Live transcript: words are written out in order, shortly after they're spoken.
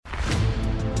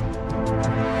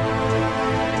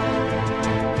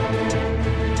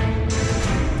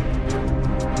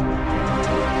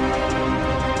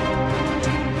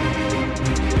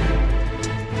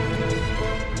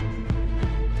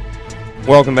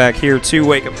Welcome back here to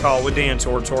Wake Up Call with Dan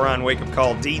Tortora on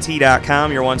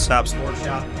wakeupcalldt.com, your one-stop sports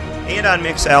shop, and on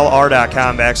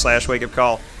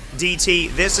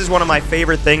mixlr.com/wakeupcalldt. This is one of my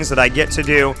favorite things that I get to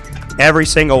do every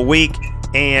single week,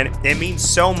 and it means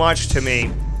so much to me.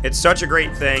 It's such a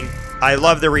great thing. I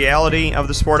love the reality of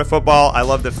the sport of football. I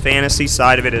love the fantasy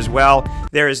side of it as well.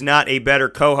 There is not a better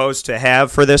co-host to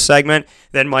have for this segment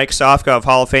than Mike Sofka of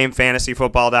Hall of Fame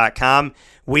FantasyFootball.com.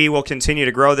 We will continue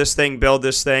to grow this thing, build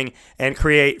this thing, and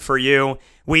create for you.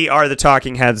 We are the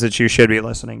talking heads that you should be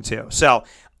listening to. So,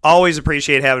 always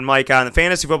appreciate having Mike on. The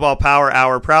Fantasy Football Power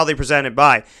Hour, proudly presented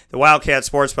by the Wildcat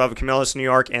Sports Pub of Camillus, New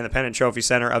York, and the Penn & Trophy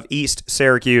Center of East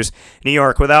Syracuse, New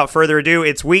York. Without further ado,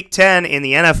 it's Week 10 in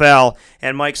the NFL,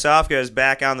 and Mike Sofka is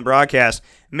back on the broadcast.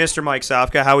 Mr. Mike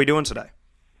Sofka, how are we doing today?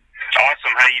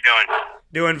 Awesome. How you doing?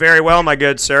 Doing very well, my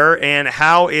good sir. And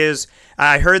how is...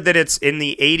 I heard that it's in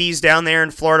the 80s down there in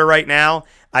Florida right now.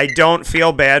 I don't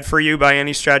feel bad for you by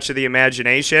any stretch of the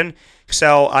imagination.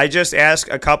 So I just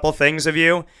ask a couple things of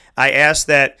you. I ask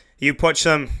that you put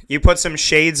some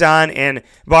shades on and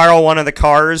borrow one of the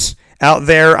cars out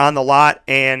there on the lot,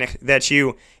 and that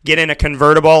you get in a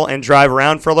convertible and drive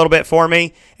around for a little bit for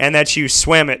me, and that you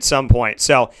swim at some point.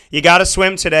 So you got to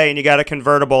swim today, and you got a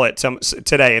convertible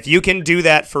today. If you can do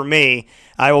that for me,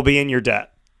 I will be in your debt.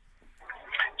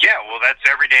 Yeah, well, that's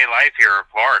everyday life here in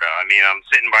Florida. I mean, I'm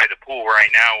sitting by the pool right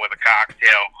now with a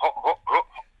cocktail.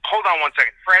 Hold on one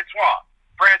second. Francois.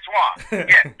 Yeah,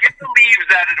 get the leaves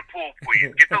out of the pool,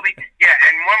 please. Get the leaves. Yeah,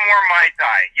 and one more Mai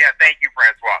Tai. Yeah, thank you,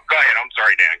 Francois. Go ahead. I'm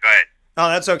sorry, Dan. Go ahead. Oh,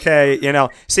 that's okay.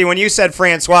 See, when you said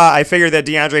Francois, I figured that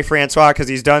Deondre Francois, because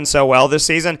he's done so well this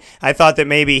season, I thought that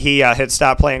maybe he had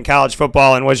stopped playing college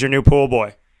football and was your new pool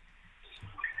boy.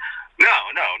 No.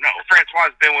 Francois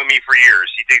has been with me for years.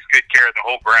 He takes good care of the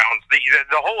whole grounds. The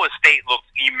whole estate looks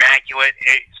immaculate.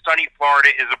 Sunny Florida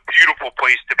is a beautiful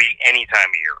place to be any time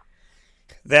of year.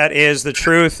 That is the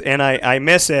truth, and I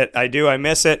miss it. I do. I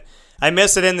miss it. I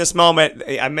miss it in this moment.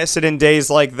 I miss it in days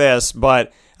like this,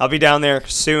 but I'll be down there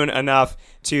soon enough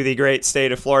to the great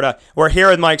state of Florida. We're here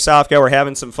with Mike Sofka. We're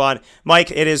having some fun.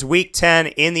 Mike, it is Week 10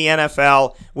 in the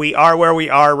NFL. We are where we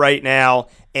are right now,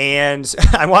 and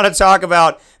I want to talk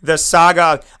about the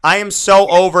saga. I am so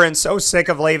over and so sick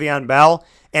of Le'Veon Bell,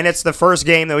 and it's the first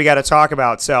game that we got to talk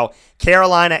about. So,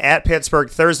 Carolina at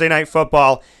Pittsburgh, Thursday Night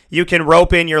Football. You can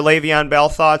rope in your Le'Veon Bell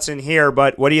thoughts in here,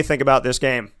 but what do you think about this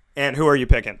game, and who are you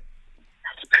picking?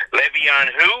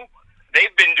 Le'Veon who?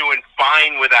 They've been doing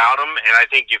fine without him, and I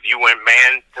think if you went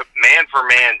man for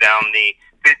man down the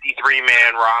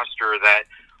 53-man roster,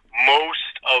 that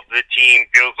most of the team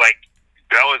feels like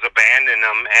Bell has abandoned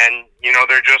them, and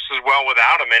they're just as well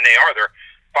without him, and they are. They're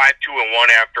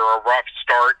 5-2-1 after a rough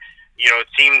start. It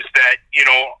seems that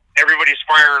everybody's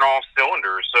firing all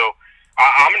cylinders. So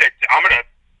I'm gonna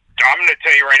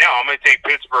tell you right now, I'm gonna take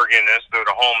Pittsburgh in this. They're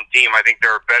the home team. I think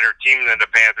they're a better team than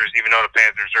the Panthers, even though the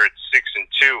Panthers are at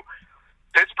 6-2.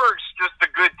 Pittsburgh's just a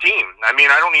good team. I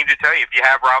mean, I don't need to tell you. If you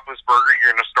have Roethlisberger,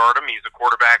 you're going to start him. He's a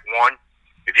quarterback one.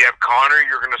 If you have Connor,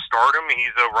 you're going to start him.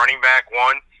 He's a running back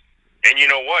one. And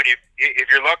you know what? If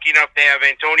you're lucky enough to have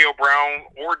Antonio Brown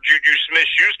or Juju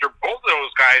Smith-Schuster, both of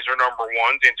those guys are number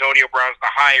ones. Antonio Brown's the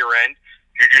higher end.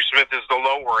 Juju Smith is the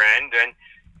lower end. And,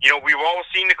 we've all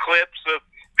seen the clips of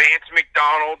Vance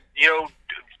McDonald,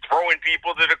 throwing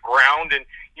people to the ground. And,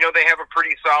 they have a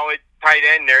pretty solid tight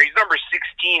end there. He's number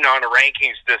 16 on the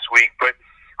rankings this week. But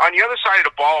on the other side of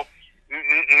the ball,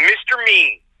 Mr.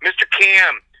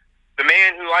 Cam, the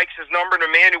man who likes his number,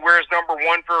 the man who wears number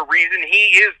 1 for a reason,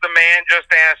 he is the man. Just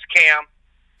ask Cam.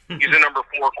 He's a number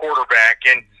 4 quarterback.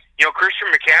 And, Christian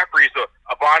McCaffrey's a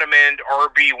bottom-end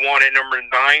RB1 at number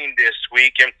 9 this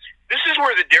week. And this is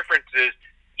where the difference is.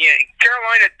 Yeah,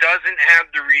 Carolina doesn't have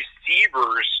the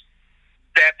receivers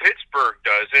that Pittsburgh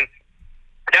does. And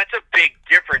that's a big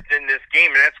difference in this game,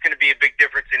 and that's going to be a big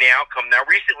difference in the outcome. Now,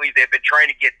 recently they've been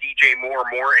trying to get DJ Moore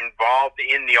more involved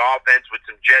in the offense with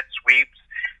some jet sweeps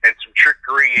and some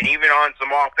trickery, and even on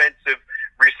some offensive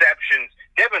receptions.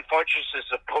 Devin Funchess is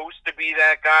supposed to be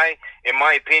that guy. In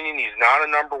my opinion, he's not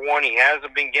a number 1. He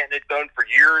hasn't been getting it done for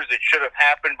years. It should have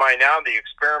happened by now. The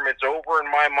experiment's over in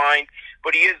my mind.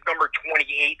 But he is number 28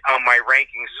 on my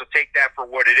rankings, so take that for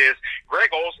what it is. Greg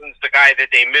Olson's the guy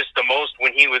that they missed the most when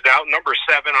he was out, number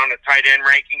 7 on the tight end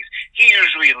rankings. He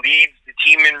usually leads the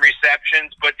team in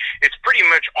receptions, but it's pretty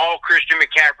much all Christian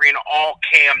McCaffrey and all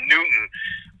Cam Newton.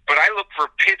 But I look for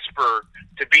Pittsburgh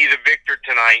to be the victor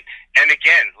tonight. And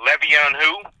again, Le'Veon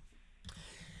who?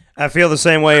 I feel the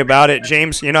same way about it.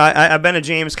 James, I've been a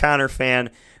James Conner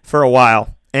fan for a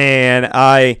while, and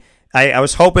I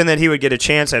was hoping that he would get a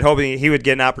chance. I'd hoping he would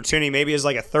get an opportunity, maybe as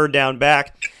like a third down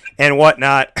back. and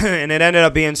whatnot, and it ended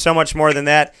up being so much more than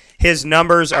that. His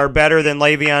numbers are better than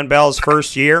Le'Veon Bell's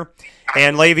first year,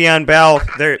 and Le'Veon Bell,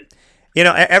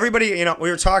 everybody, we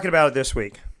were talking about it this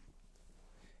week,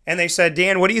 and they said,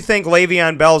 Dan, what do you think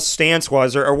Le'Veon Bell's stance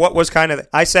was, or what was kind of?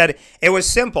 I said it was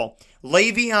simple.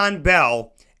 Le'Veon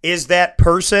Bell is that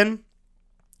person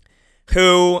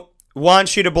who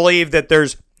wants you to believe that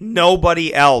there's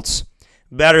nobody else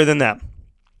better than them.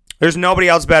 There's nobody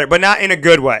else better, but not in a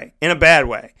good way, in a bad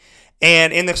way.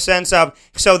 And in the sense of,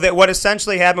 so that what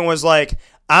essentially happened was like,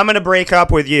 I'm going to break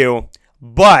up with you,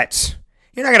 but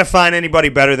you're not going to find anybody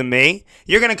better than me.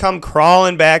 You're going to come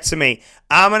crawling back to me.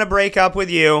 I'm going to break up with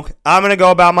you. I'm going to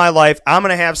go about my life. I'm going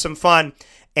to have some fun.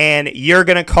 And you're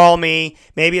going to call me.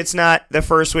 Maybe it's not the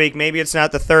first week. Maybe it's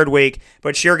not the third week.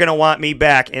 But you're going to want me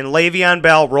back. And Le'Veon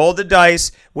Bell rolled the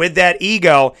dice with that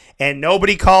ego. And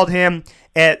nobody called him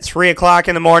at 3 o'clock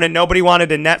in the morning. Nobody wanted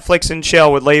to Netflix and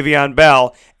chill with Le'Veon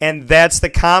Bell. And that's the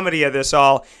comedy of this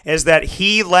all, is that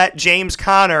he let James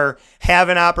Conner have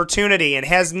an opportunity. And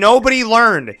has nobody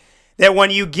learned that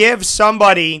when you give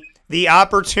somebody the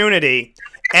opportunity,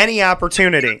 any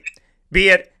opportunity, be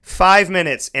it 5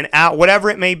 minutes, an hour, whatever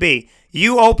it may be,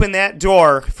 you open that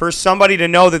door for somebody to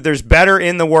know that there's better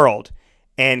in the world.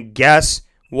 And guess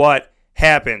what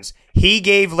happens? He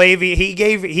gave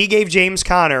James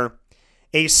Conner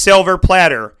a silver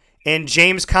platter, and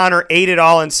James Conner ate it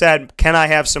all and said, "Can I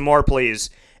have some more, please?"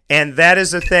 And that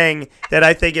is the thing that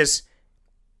I think is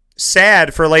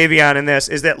sad for Le'Veon in this,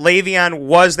 is that Le'Veon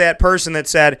was that person that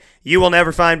said, "You will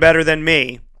never find better than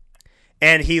me."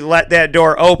 And he let that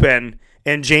door open,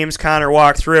 and James Conner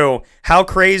walked through. How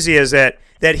crazy is it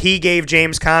that he gave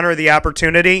James Conner the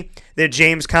opportunity that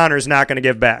James Conner is not going to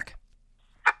give back?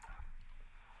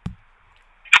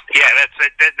 Yeah,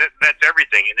 that's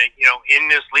everything. And then, in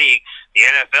this league, the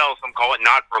NFL, some call it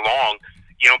not for long,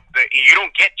 you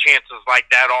don't get chances like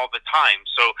that all the time.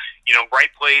 So,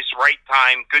 right place, right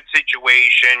time, good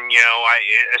situation,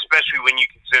 especially when you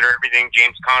consider everything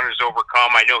James Conner's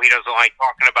overcome. I know he doesn't like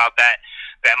talking about that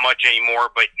much anymore,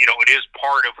 but, it is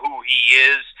part of who he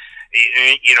is,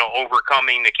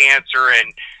 overcoming the cancer,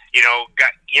 and,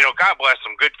 God bless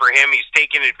him. Good for him. He's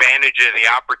taking advantage of the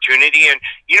opportunity, and,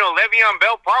 Le'Veon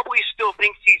Bell probably still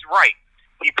thinks he's right.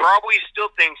 He probably still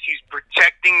thinks he's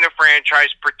protecting the franchise,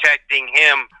 protecting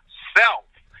himself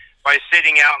by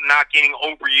sitting out and not getting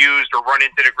overused or run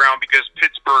into the ground, because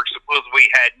Pittsburgh supposedly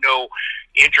had no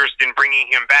interest in bringing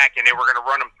him back, and they were going to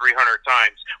run him 300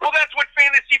 times. Well, that's what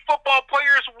fantasy football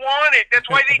players wanted. That's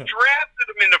why they drafted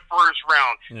him in the first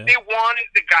round. Yeah. They wanted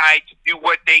the guy to do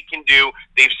what they can do.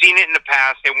 They've seen it in the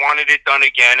past. They wanted it done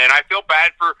again, and I feel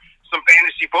bad for some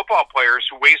fantasy football players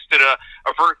who wasted a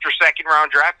first or second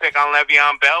round draft pick on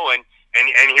Le'Veon Bell, and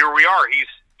here we are. He's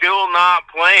still not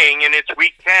playing, and it's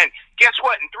week 10. Guess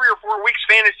what? In 3 or 4 weeks,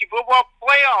 fantasy football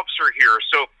playoffs are here.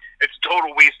 So it's a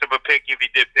total waste of a pick if you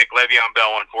did pick Le'Veon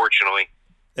Bell, unfortunately.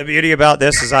 The beauty about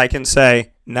this is I can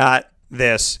say, not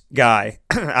this guy.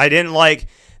 I didn't like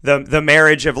the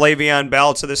marriage of Le'Veon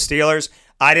Bell to the Steelers.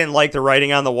 I didn't like the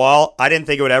writing on the wall. I didn't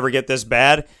think it would ever get this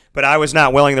bad, but I was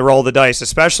not willing to roll the dice,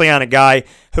 especially on a guy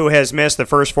who has missed the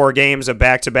first 4 games of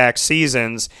back-to-back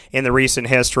seasons in the recent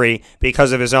history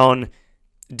because of his own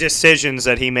decisions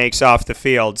that he makes off the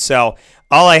field. So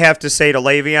all I have to say to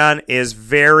Le'Veon is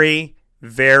very,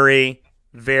 very,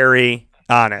 very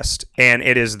honest, and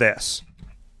it is this.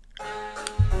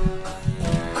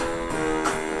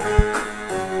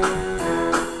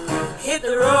 Hit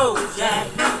the road, Jack,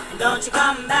 and don't you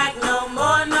come back no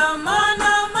more, no more,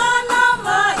 no more, no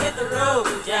more. Hit the road,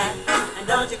 Jack, and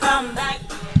don't you come back.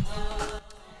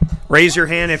 Raise your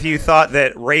hand if you thought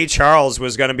that Ray Charles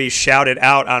was going to be shouted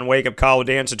out on Wake Up Call with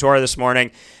Dan Tortora this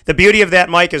morning. The beauty of that,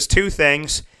 Mike, is 2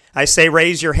 things. I say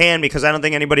raise your hand because I don't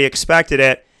think anybody expected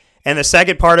it. And the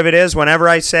second part of it is whenever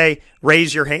I say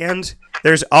raise your hand,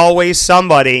 there's always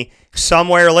somebody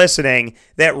somewhere listening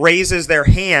that raises their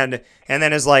hand and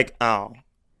then is like, oh,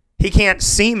 he can't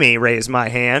see me raise my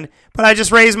hand, but I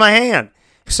just raised my hand.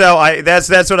 So that's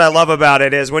what I love about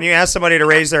it is when you ask somebody to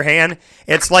raise their hand,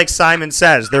 it's like Simon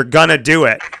says, they're going to do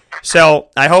it. So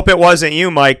I hope it wasn't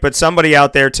you, Mike, but somebody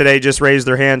out there today just raised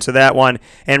their hand to that one,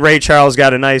 and Ray Charles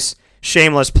got a nice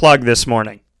shameless plug this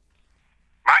morning.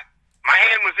 My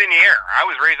hand was in the air. I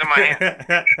was raising my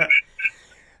hand.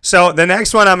 So the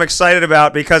next one I'm excited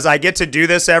about because I get to do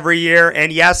this every year,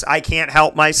 and yes, I can't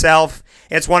help myself.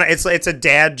 It's a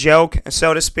dad joke,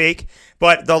 so to speak.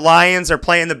 But the Lions are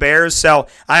playing the Bears, so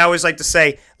I always like to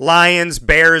say Lions,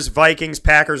 Bears, Vikings,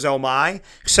 Packers, oh my.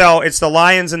 So it's the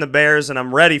Lions and the Bears, and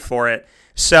I'm ready for it.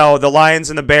 So the Lions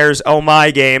and the Bears, oh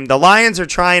my game. The Lions are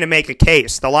trying to make a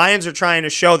case. The Lions are trying to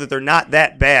show that they're not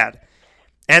that bad.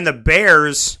 And the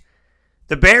Bears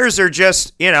are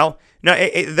just,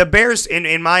 the Bears,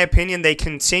 in my opinion, they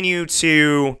continue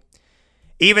to,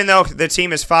 even though the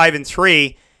team is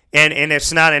 5-3, and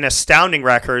it's not an astounding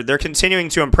record, they're continuing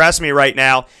to impress me right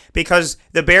now because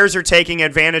the Bears are taking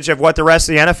advantage of what the rest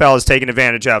of the NFL is taking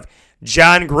advantage of.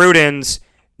 John Gruden's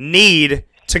need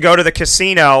to go to the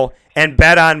casino and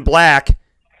bet on black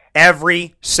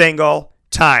every single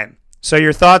time. So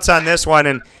your thoughts on this one,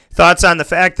 and thoughts on the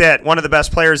fact that one of the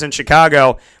best players in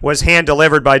Chicago was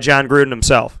hand-delivered by John Gruden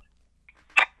himself.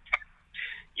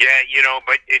 Yeah,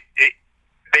 but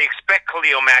they expect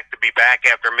Khalil Mack to be back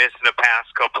after missing the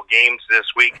past couple games this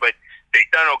week, but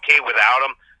they've done okay without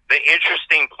him. The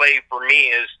interesting play for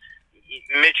me is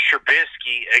Mitch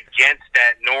Trubisky against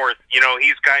that North.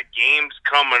 He's got games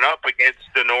coming up against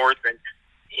the North, and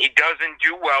he doesn't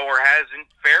do well or hasn't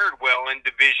fared well in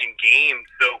division games.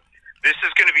 So this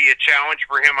is going to be a challenge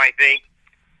for him, I think.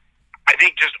 I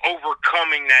think just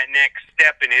overcoming that next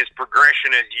step in his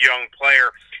progression as a young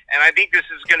player. And I think this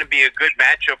is going to be a good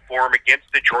matchup for him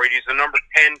against Detroit. He's the number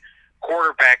 10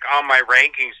 quarterback on my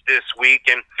rankings this week.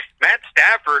 And Matt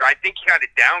Stafford, I think you got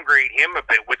to downgrade him a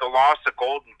bit with the loss of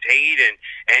Golden Tate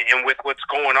and with what's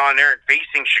going on there and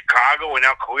facing Chicago. And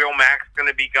now Khalil Mack's going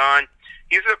to be gone.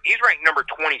 He's ranked number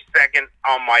 22nd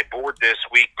on my board this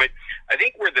week. But I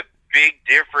think where the big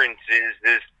difference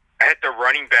is at the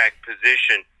running back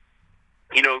position.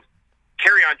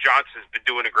 Kerryon Johnson's been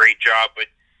doing a great job, but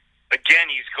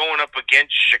again, he's going up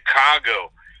against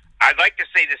Chicago. I'd like to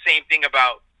say the same thing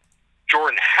about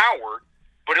Jordan Howard,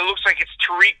 but it looks like it's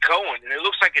Tariq Cohen, and it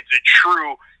looks like it's a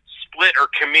true split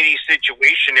or committee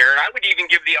situation there. And I would even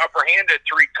give the upper hand to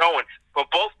Tariq Cohen.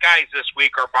 But both guys this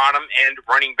week are bottom-end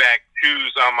running back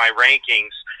twos on my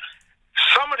rankings.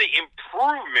 Some of the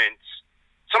improvements,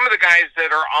 some of the guys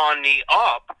that are on the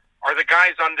up are the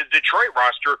guys on the Detroit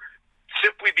roster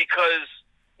simply because,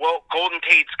 Golden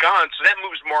Tate's gone, so that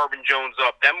moves Marvin Jones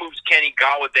up. That moves Kenny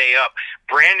Golladay up.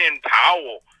 Brandon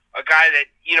Powell, a guy that,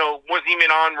 wasn't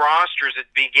even on rosters at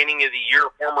the beginning of the year,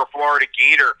 former Florida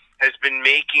Gator, has been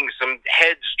making some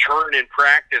heads turn in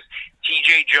practice.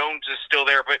 TJ Jones is still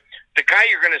there, but the guy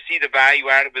you're going to see the value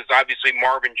out of is obviously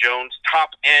Marvin Jones,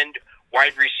 top-end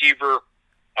wide receiver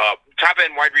 1.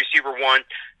 Top-end wide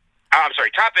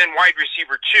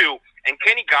receiver 2, and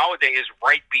Kenny Golladay is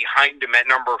right behind him at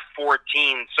number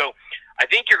 14. So I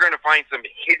think you're going to find some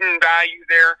hidden value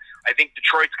there. I think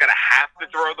Detroit's going to have to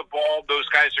throw the ball. Those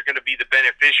guys are going to be the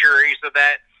beneficiaries of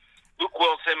that. Luke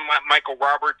Wilson, Michael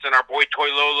Roberts, and our boy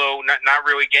Toilolo not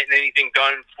really getting anything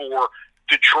done for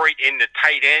Detroit in the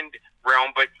tight end realm,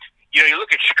 but you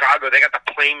look at Chicago, they got the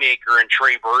playmaker in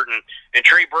Trey Burton, and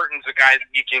Trey Burton's a guy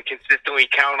that you can consistently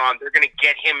count on. They're going to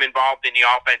get him involved in the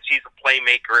offense. He's a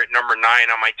playmaker at number 9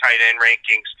 on my tight end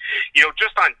rankings.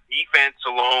 Just on defense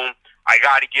alone, I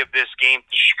got to give this game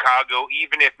to Chicago.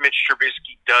 Even if Mitch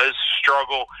Trubisky does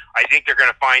struggle, I think they're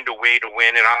going to find a way to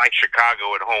win, and I like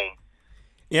Chicago at home.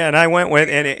 Yeah, and I went with,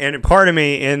 and part of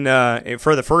me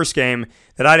for the first game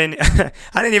that I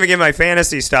didn't even get my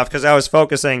fantasy stuff because I was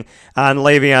focusing on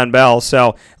Le'Veon Bell.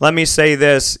 So let me say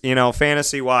this,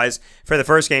 fantasy wise, for the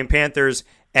first game, Panthers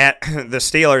at the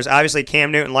Steelers. Obviously,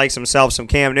 Cam Newton likes himself some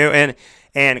Cam Newton,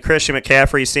 and Christian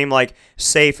McCaffrey seem like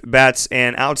safe bets.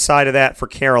 And outside of that, for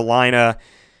Carolina,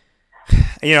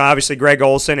 obviously Greg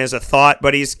Olsen is a thought,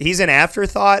 but he's an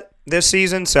afterthought this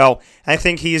season. So I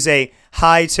think he's a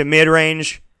high to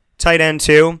mid-range tight end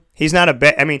too. He's not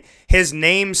his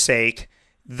namesake,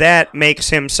 that makes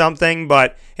him something,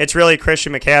 but it's really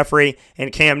Christian McCaffrey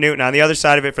and Cam Newton. On the other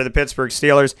side of it for the Pittsburgh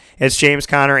Steelers, it's James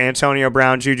Conner, Antonio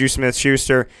Brown, Juju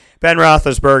Smith-Schuster, Ben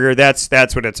Roethlisberger.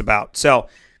 That's what it's about. So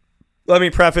let me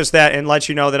preface that and let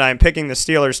you know that I'm picking the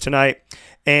Steelers tonight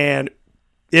and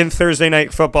in Thursday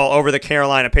Night Football over the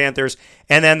Carolina Panthers.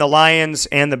 And then the Lions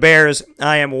and the Bears,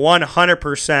 I am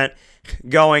 100%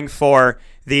 going for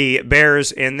the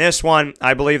Bears in this one.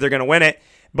 I believe they're going to win it.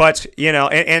 But,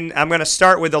 and I'm going to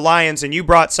start with the Lions, and you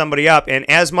brought somebody up. And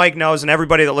as Mike knows and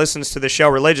everybody that listens to the show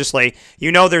religiously,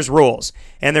 there's rules.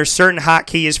 And there's certain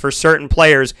hotkeys for certain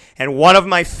players. And one of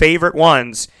my favorite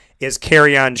ones is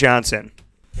Kerryon Johnson.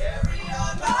 Carry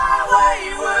on my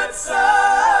wayward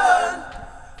son.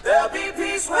 There'll be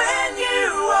peace when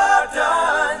you are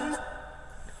done.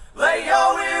 Lay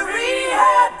your weary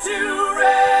head to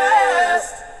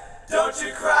rest. Don't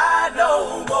you cry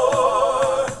no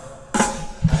more.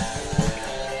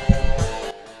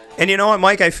 And you know what,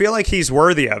 Mike? I feel like he's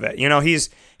worthy of it.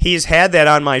 He's had that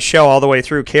on my show all the way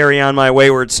through. Carry on my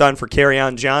wayward son for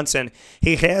Kerryon Johnson.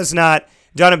 He has not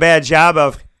done a bad job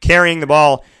of carrying the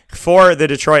ball for the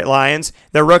Detroit Lions.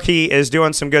 The rookie is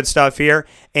doing some good stuff here.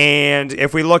 And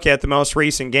if we look at the most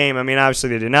recent game, I mean, obviously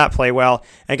they did not play well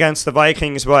against the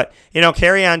Vikings, but,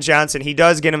 Kerryon Johnson, he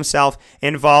does get himself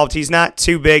involved. He's not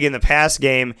too big in the pass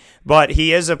game, but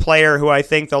he is a player who I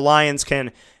think the Lions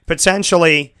can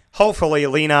potentially, hopefully,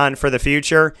 lean on for the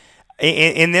future.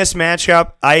 In this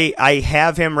matchup, I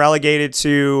have him relegated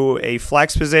to a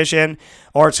flex position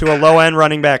or to a low-end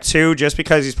running back too, just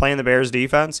because he's playing the Bears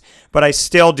defense. But I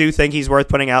still do think he's worth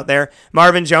putting out there.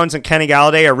 Marvin Jones and Kenny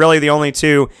Galladay are really the only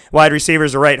two wide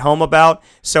receivers to write home about,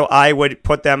 so I would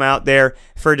put them out there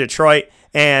for Detroit.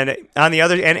 And on the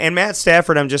other, and Matt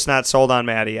Stafford, I'm just not sold on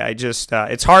Matty.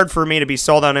 It's hard for me to be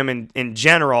sold on him in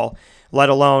general, let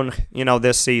alone,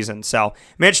 this season. So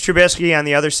Mitch Trubisky on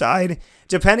the other side,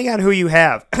 depending on who you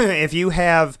have. If you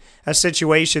have a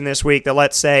situation this week that,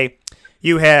 let's say,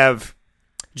 you have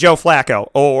Joe Flacco,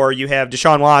 or you have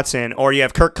Deshaun Watson, or you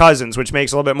have Kirk Cousins, which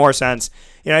makes a little bit more sense.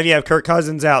 If you have Kirk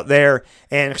Cousins out there,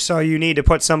 and so you need to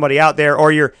put somebody out there,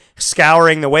 or you're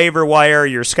scouring the waiver wire,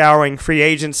 you're scouring free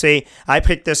agency. I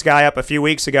picked this guy up a few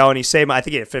weeks ago, and he saved, I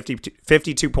think he had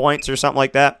 52 points or something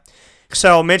like that.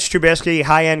 So Mitch Trubisky,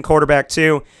 high-end quarterback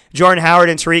too. Jordan Howard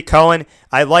and Tariq Cohen,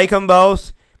 I like them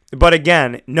both. But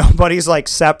again, nobody's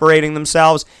separating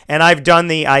themselves. And I've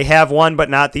done I have one but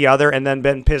not the other, and then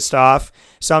been pissed off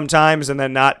sometimes and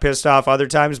then not pissed off other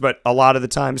times, but a lot of the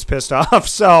times pissed off.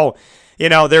 So,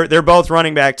 they're both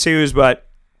running back twos, but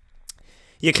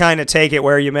you kind of take it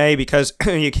where you may because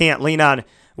you can't lean on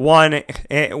one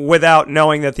without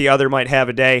knowing that the other might have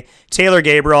a day. Taylor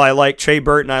Gabriel, I like. Trey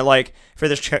Burton, I like for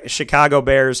the Chicago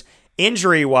Bears.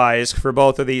 Injury-wise for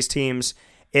both of these teams,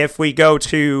 if we go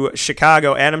to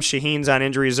Chicago, Adam Shaheen's on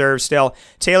injury reserve still.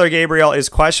 Taylor Gabriel is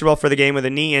questionable for the game with a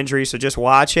knee injury, so just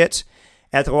watch it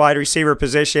at the wide receiver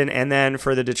position. And then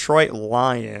for the Detroit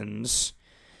Lions,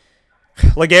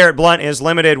 LeGarrette Blount is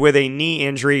limited with a knee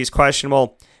injury. He's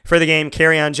questionable for the game.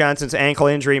 Kerryon Johnson's ankle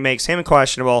injury makes him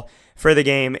questionable for the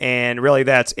game, and really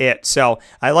that's it. So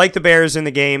I like the Bears in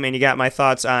the game, and you got my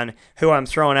thoughts on who I'm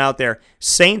throwing out there.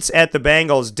 Saints at the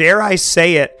Bengals. Dare I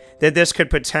say it, that this could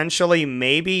potentially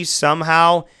maybe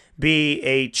somehow be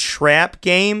a trap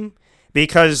game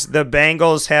because the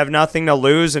Bengals have nothing to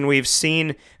lose, and we've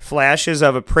seen flashes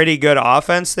of a pretty good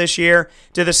offense this year.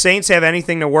 Do the Saints have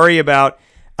anything to worry about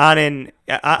on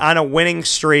a winning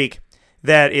streak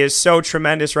that is so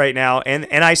tremendous right now? And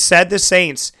I said the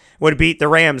Saints would beat the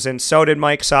Rams, and so did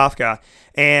Mike Sofka.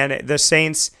 And the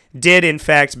Saints did, in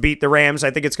fact, beat the Rams.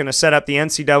 I think it's going to set up the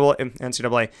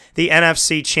the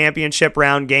NFC Championship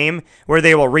round game where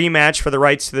they will rematch for the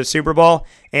rights to the Super Bowl,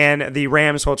 and the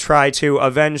Rams will try to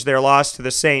avenge their loss to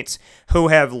the Saints, who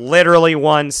have literally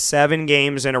won 7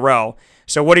 games in a row.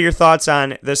 So what are your thoughts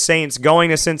on the Saints going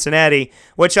to Cincinnati,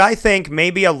 which I think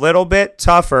may be a little bit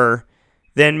tougher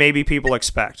than maybe people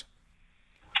expect?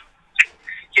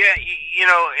 Yeah,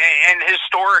 and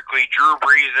historically, Drew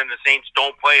Brees and the Saints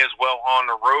don't play as well on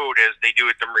the road as they do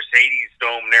at the Mercedes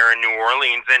Dome there in New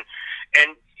Orleans,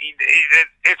 and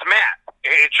it's math.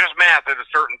 It's just math at a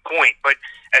certain point, but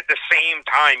at the same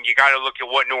time, you got to look at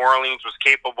what New Orleans was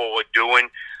capable of doing.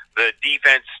 The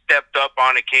defense stepped up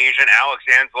on occasion. Alex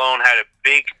Anzalone had a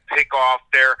big pick-off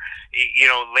there,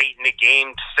 late in the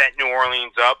game to set New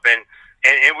Orleans up, and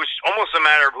it was almost a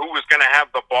matter of who was going to have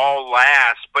the ball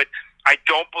last, but I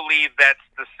don't believe that's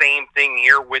the same thing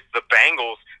here with the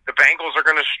Bengals. The Bengals are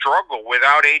going to struggle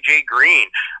without A.J. Green.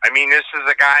 I mean, this is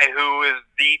a guy who is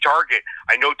the target.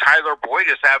 I know Tyler Boyd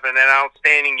is having an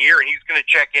outstanding year, and he's going to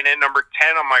check in at number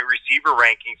 10 on my receiver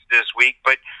rankings this week.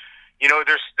 But,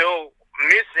 they're still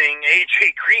missing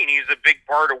A.J. Green. He's a big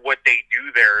part of what they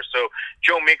do there. So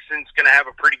Joe Mixon's going to have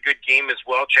a pretty good game as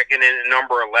well, checking in at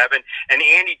number 11. And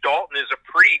Andy Dalton is a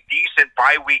pretty decent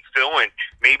bye-week fill-in.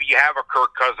 Maybe you have a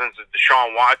Kirk Cousins and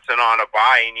Deshaun Watson on a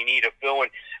bye, and you need a fill-in.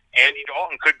 Andy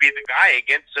Dalton could be the guy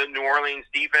against a New Orleans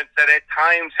defense that at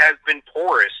times has been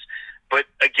porous. But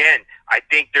again, I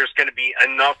think there's going to be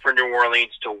enough for New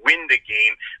Orleans to win the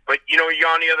game. But, you're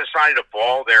on the other side of the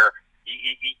ball there.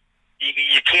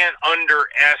 You can't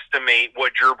underestimate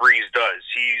what Drew Brees does.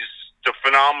 He's a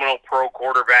phenomenal pro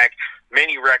quarterback,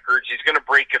 many records. He's going to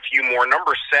break a few more.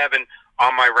 Number 7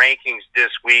 on my rankings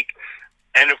this week.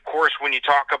 And, of course, when you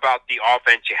talk about the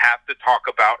offense, you have to talk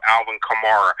about Alvin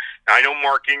Kamara. Now, I know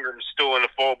Mark Ingram's still in the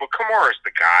fold, but Kamara's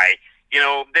the guy.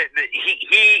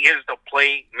 He is the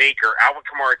playmaker. Alvin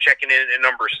Kamara checking in at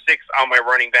number 6 on my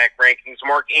running back rankings.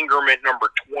 Mark Ingram at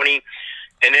number 20.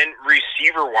 And then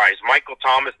receiver-wise, Michael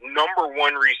Thomas, number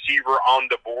 1 receiver on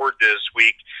the board this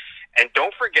week. And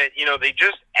don't forget, they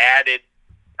just added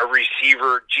a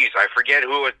receiver. Geez, I forget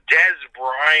who. Dez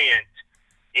Bryant.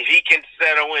 If he can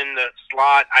settle in the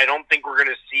slot, I don't think we're going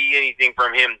to see anything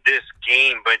from him this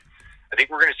game, but I think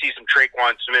we're going to see some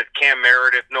Traquan Smith. Cam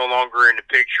Meredith no longer in the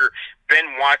picture. Ben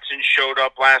Watson showed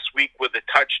up last week with a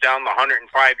touchdown, the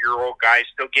 105-year-old guy,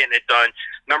 still getting it done.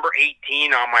 Number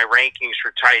 18 on my rankings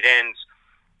for tight ends.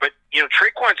 But,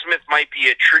 Traquan Smith might be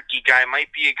a tricky guy,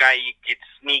 might be a guy you could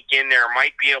sneak in there,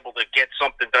 might be able to get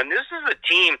something done. This is a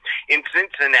team in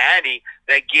Cincinnati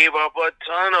that gave up a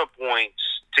ton of points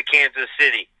to Kansas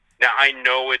City. Now, I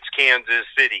know it's Kansas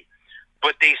City,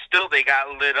 but they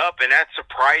got lit up, and that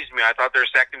surprised me. I thought their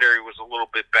secondary was a little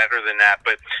bit better than that,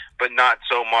 but not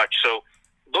so much. So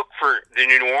look for the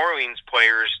New Orleans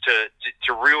players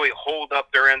to really hold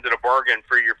up their end of the bargain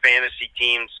for your fantasy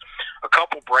teams. A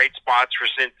couple bright spots for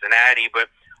Cincinnati, but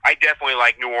I definitely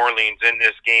like New Orleans in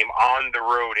this game on the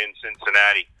road in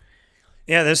Cincinnati.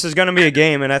 Yeah, this is going to be a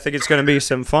game, and I think it's going to be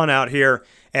some fun out here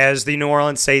as the New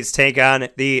Orleans Saints take on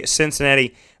the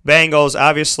Cincinnati Bengals.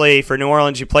 Obviously, for New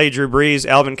Orleans, you play Drew Brees,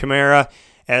 Alvin Kamara,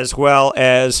 as well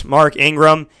as Mark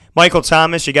Ingram. Michael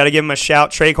Thomas, you got to give him a shout.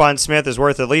 Traquan Smith is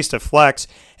worth at least a flex.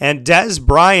 And Dez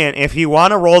Bryant, if you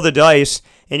want to roll the dice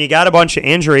and you got a bunch of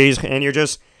injuries and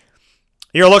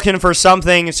you're looking for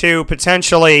something to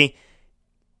potentially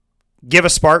give a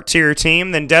spark to your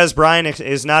team, then Dez Bryant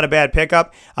is not a bad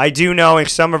pickup. I do know in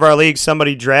some of our leagues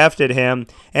somebody drafted him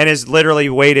and has literally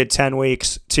waited 10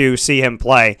 weeks to see him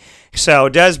play. So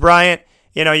Dez Bryant,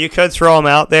 you could throw him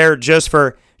out there just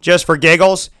for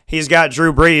giggles. He's got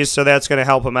Drew Brees, so that's going to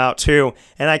help him out too.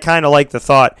 And I kind of like the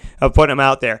thought of putting him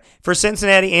out there. For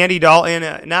Cincinnati, Andy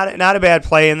Dalton, not a bad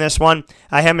play in this one.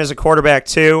 I have him as a quarterback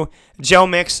too. Joe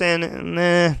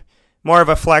Mixon, more of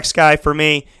a flex guy for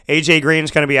me. A.J.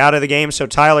 Green's going to be out of the game, so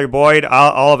Tyler Boyd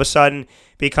all of a sudden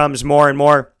becomes more and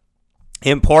more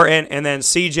important. And then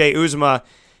C.J. Uzomah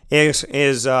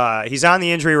he's on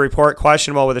the injury report,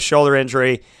 questionable with a shoulder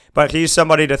injury, but he's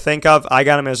somebody to think of. I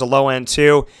got him as a low end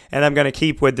too, and I'm going to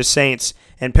keep with the Saints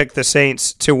and pick the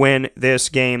Saints to win this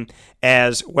game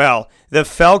as well. The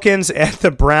Falcons at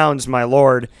the Browns, my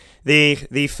lord.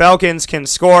 The Falcons can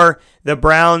score. The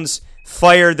Browns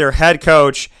fired their head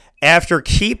coach after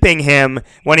keeping him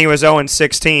when he was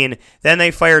 0-16. Then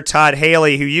they fired Todd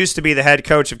Haley, who used to be the head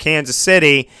coach of Kansas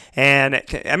City. And,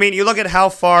 you look at how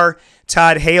far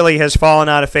Todd Haley has fallen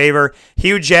out of favor.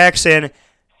 Hugh Jackson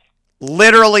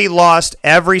literally lost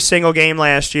every single game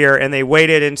last year, and they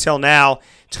waited until now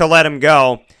to let him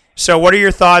go. So what are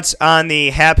your thoughts on the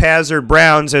haphazard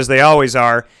Browns, as they always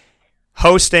are,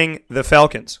 hosting the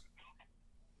Falcons?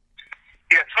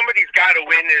 Yeah, somebody's got to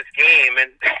win this game,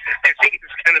 and I think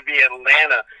it's going to be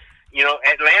Atlanta.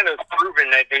 Atlanta's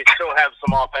proven that they still have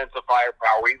some offensive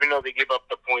firepower, even though they give up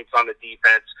the points on the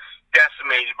defense,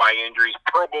 decimated by injuries,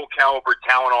 Pro Bowl caliber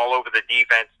talent all over the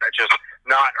defense that's just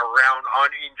not around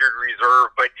on injured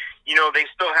reserve. But, they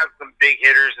still have some big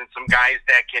hitters and some guys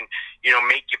that can,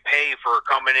 make you pay for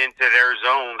coming into their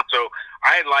zone. So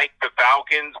I like the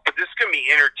Falcons, but this is going to be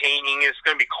entertaining. It's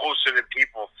going to be closer than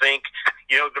people think.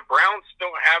 The Browns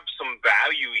still have some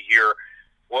value here.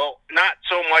 Well, not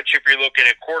so much if you're looking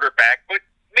at quarterback, but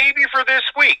maybe for this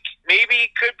week. Maybe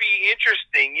it could be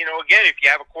interesting. Again, if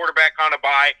you have a quarterback on a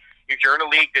bye, if you're in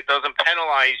a league that doesn't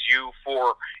penalize you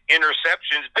for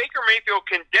interceptions, Baker Mayfield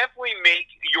can definitely make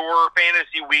your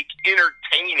fantasy week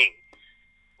entertaining.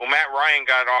 Well, Matt Ryan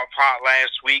got off hot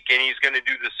last week, and he's going to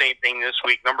do the same thing this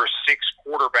week. Number 6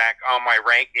 quarterback on my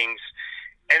rankings.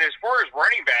 And as far as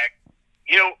running back,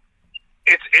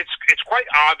 it's quite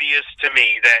obvious to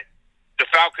me that the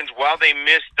Falcons, while they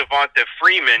missed Devonta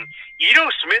Freeman, Ito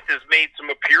Smith has made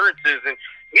some appearances, and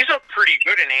he's up pretty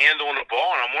good in handling the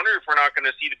ball. And I'm wondering if we're not going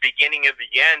to see the beginning of the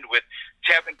end with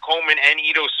Tevin Coleman and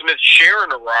Ito Smith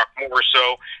sharing the rock more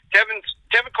so. Tevin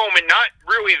Coleman, not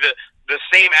really the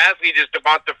same athlete as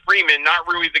Devonta Freeman, not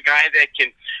really the guy that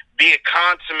can be a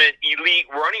consummate elite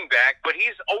running back, but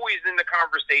he's always in the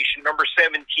conversation, number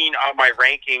 17 on my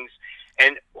rankings.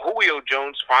 And Julio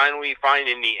Jones finally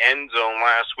finding the end zone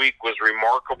last week was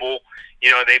remarkable.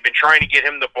 They've been trying to get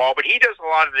him the ball, but he does a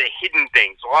lot of the hidden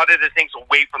things, a lot of the things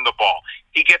away from the ball.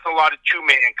 He gets a lot of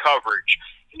two-man coverage.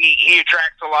 He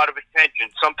attracts a lot of attention.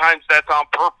 Sometimes that's on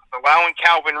purpose, allowing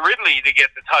Calvin Ridley to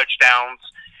get the touchdowns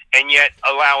and yet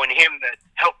allowing him to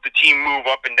help the team move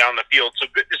up and down the field. So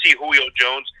good to see Julio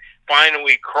Jones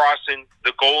finally crossing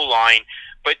the goal line.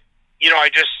 But, I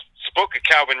just spoke of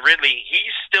Calvin Ridley.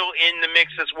 He's still in the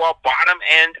mix as well, bottom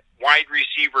end wide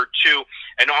receiver too.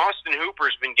 And Austin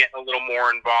Hooper's been getting a little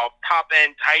more involved. Top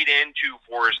end, tight end too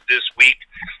for us this week.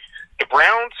 The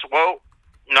Browns, well,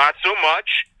 not so much.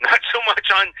 Not so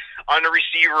much on the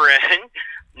receiver end.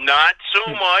 Not so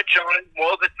much on,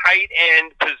 the tight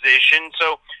end position.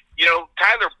 So,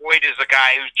 Tyler Boyd is a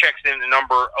guy who checks in the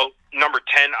number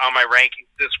 10 on my rankings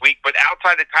this week. But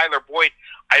outside of Tyler Boyd,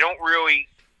 I don't really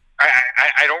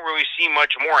see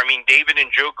much more. I mean, David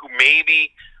Njoku,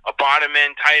 maybe a bottom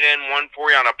end tight end one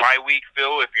for you on a bye week,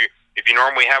 Phil. If you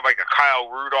normally have like a Kyle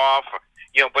Rudolph,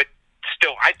 but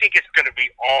still, I think it's going to be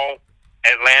all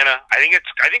Atlanta. I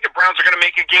think the Browns are going to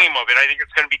make a game of it. I think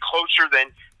it's going to be closer than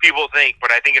people think,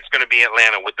 but I think it's going to be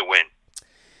Atlanta with the win.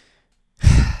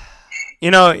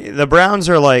 The Browns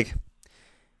are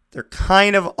they're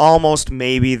kind of almost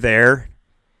maybe there,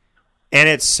 and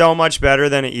it's so much better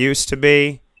than it used to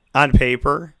be on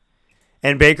paper,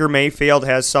 and Baker Mayfield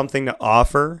has something to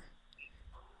offer,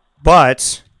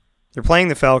 but they're playing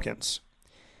the Falcons,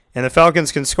 and the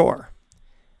Falcons can score.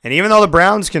 And even though the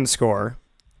Browns can score,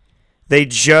 they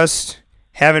just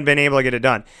haven't been able to get it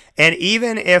done. And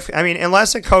even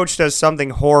unless a coach does something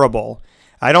horrible,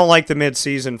 I don't like the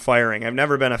midseason firing. I've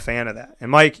never been a fan of that. And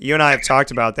Mike, you and I have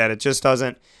talked about that. It just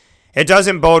doesn't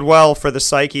bode well for the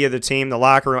psyche of the team, the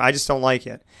locker room. I just don't like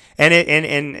it. I'm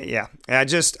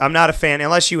not a fan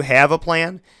unless you have a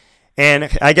plan.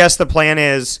 And I guess the plan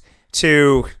is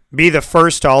to be the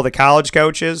first to all the college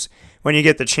coaches when you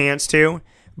get the chance to.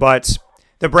 But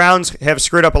the Browns have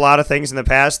screwed up a lot of things in the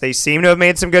past. They seem to have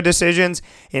made some good decisions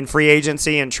in free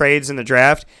agency and trades in the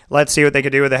draft. Let's see what they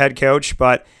could do with the head coach.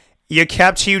 But you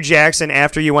kept Hugh Jackson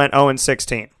after you went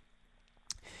 0-16.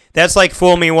 That's like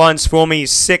fool me once, fool me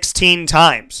 16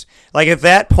 times. At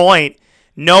that point,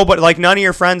 none of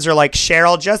your friends are like,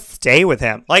 Cheryl, just stay with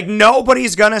him.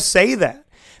 Nobody's going to say that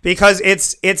because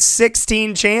it's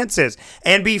 16 chances.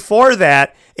 And before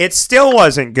that, it still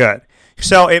wasn't good.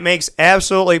 So it makes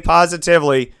absolutely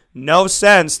positively no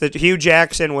sense that Hugh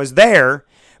Jackson was there,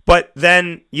 but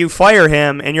then you fire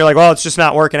him and you're like, well, it's just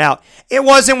not working out. It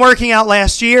wasn't working out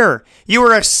last year. You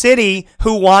were a city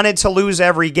who wanted to lose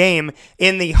every game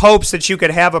in the hopes that you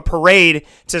could have a parade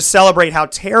to celebrate how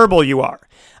terrible you are.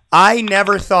 I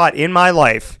never thought in my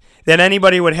life that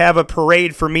anybody would have a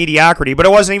parade for mediocrity, but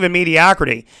it wasn't even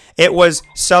mediocrity. It was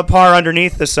subpar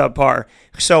underneath the subpar.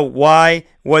 So why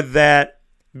would that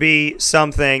be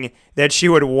something that she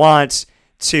would want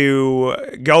to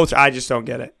go through? I just don't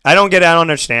get it. I don't get it. I don't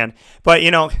understand. But,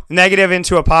 negative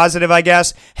into a positive, I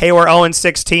guess. Hey, we're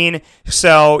 0-16,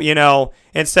 so,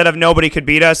 instead of nobody could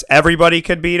beat us, everybody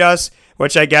could beat us,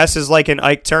 which I guess is like an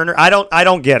Ike Turner. I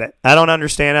don't get it. I don't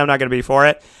understand it. I'm not going to be for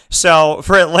it. So,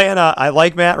 for Atlanta, I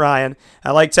like Matt Ryan.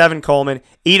 I like Tevin Coleman.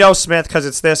 Ito Smith, because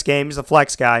it's this game. He's a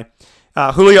flex guy.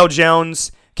 Julio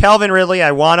Jones. Calvin Ridley,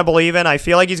 I want to believe in. I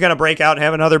feel like he's going to break out and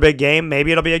have another big game.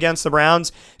 Maybe it'll be against the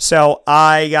Browns. So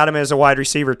I got him as a wide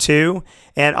receiver too.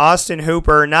 And Austin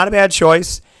Hooper, not a bad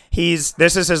choice.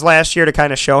 This is his last year to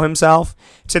kind of show himself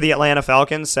to the Atlanta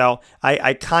Falcons. So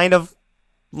I kind of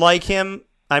like him.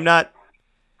 I'm not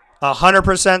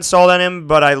 100% sold on him,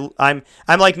 but I'm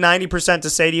like 90% to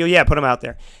say to you, yeah, put him out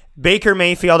there. Baker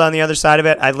Mayfield on the other side of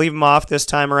it, I'd leave him off this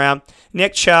time around.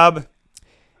 Nick Chubb.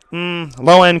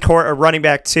 Low-end running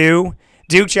back 2.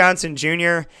 Duke Johnson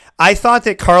Jr. I thought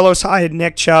that Carlos Hyde,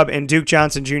 Nick Chubb, and Duke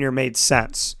Johnson Jr. made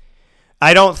sense.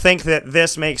 I don't think that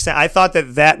this makes sense. I thought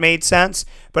that made sense,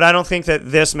 but I don't think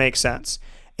that this makes sense.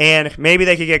 And maybe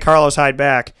they could get Carlos Hyde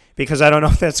back because I don't know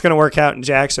if that's going to work out in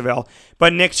Jacksonville.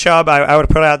 But Nick Chubb, I would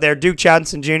put out there. Duke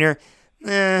Johnson Jr.,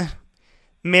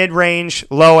 mid-range,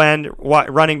 low-end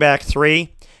running back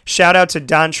 3. Shout out to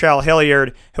Dontrell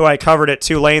Hilliard, who I covered at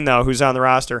Tulane, though, who's on the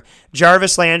roster.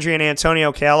 Jarvis Landry and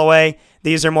Antonio Callaway,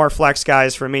 these are more flex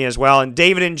guys for me as well. And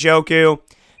David Njoku,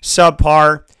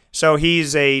 subpar, so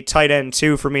he's a tight end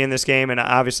 2 for me in this game, and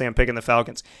obviously I'm picking the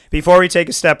Falcons. Before we take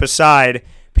a step aside,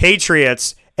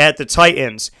 Patriots at the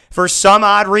Titans. For some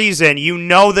odd reason,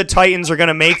 the Titans are going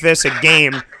to make this a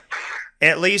game,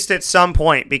 at least at some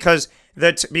point, because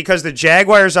the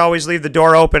Jaguars always leave the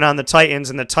door open on the Titans,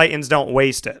 and the Titans don't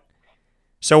waste it.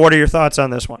 So what are your thoughts on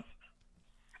this one?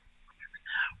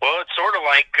 Well, it's sort of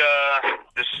like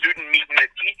the student meeting the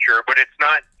teacher, but it's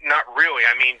not really.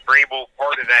 I mean, Vrabel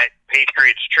part of that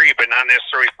Patriots tree, but not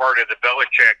necessarily part of the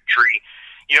Belichick tree.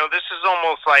 This is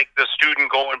almost like the student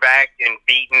going back and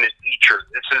beating the teacher.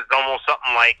 This is almost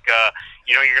something like,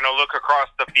 you're going to look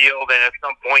across the field, and at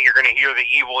some point you're going to hear the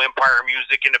Evil Empire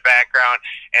music in the background,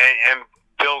 and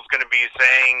Bill's going to be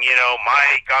saying,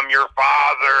 Mike, I'm your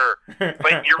father.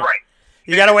 But you're right.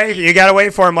 You gotta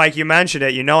wait for it, Mike. You mentioned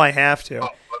it. I have to.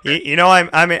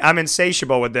 I'm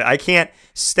insatiable with it. I can't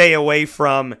stay away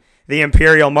from the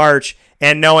Imperial March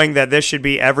and knowing that this should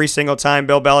be every single time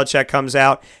Bill Belichick comes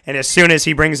out, and as soon as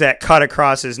he brings that cut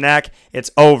across his neck,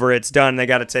 it's over, it's done, they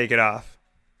got to take it off.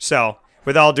 So,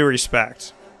 with all due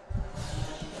respect.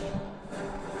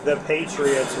 the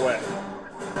Patriots way.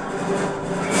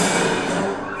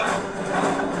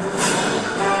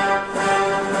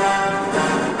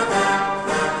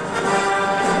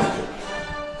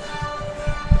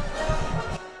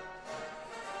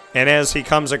 And as he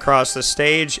comes across the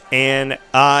stage, and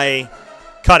I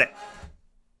cut it.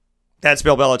 That's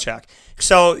Bill Belichick.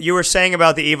 So you were saying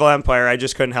about the evil empire. I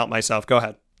just couldn't help myself. Go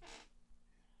ahead.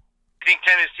 I think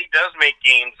Tennessee does make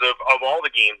games of all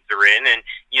the games they're in. And,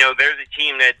 they're the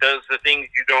team that does the things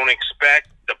you don't expect.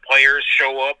 The players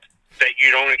show up that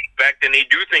you don't expect, and they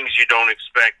do things you don't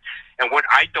expect. And what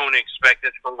I don't expect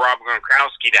is for Rob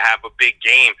Gronkowski to have a big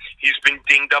game. He's been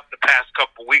dinged up the past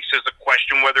couple of weeks. There's a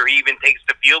question whether he even takes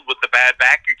the field with the bad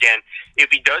back again. If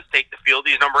he does take the field,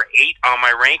 he's number 8 on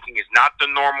my ranking. He's not the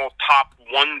normal top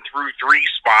 1 through 3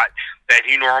 spot that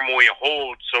he normally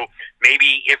holds. So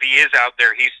maybe if he is out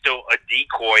there, he's still a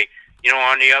decoy.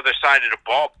 On the other side of the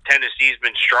ball, Tennessee's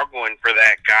been struggling for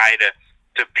that guy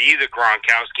to be the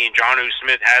Gronkowski, and Jonnu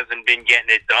Smith hasn't been getting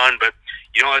it done. But,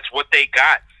 it's what they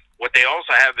got. What they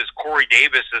also have is Corey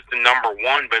Davis as the number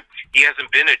 1, but he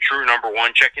hasn't been a true number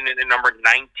 1, checking in at number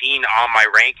 19 on my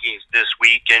rankings this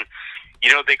week. And,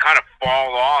 they kind of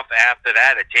fall off after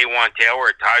that at Taywan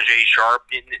Taylor, Tajay Sharp.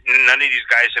 None of these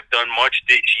guys have done much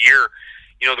this year.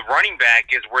 The running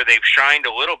back is where they've shined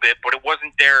a little bit, but it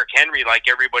wasn't Derrick Henry like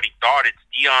everybody thought. It's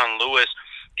Dion Lewis.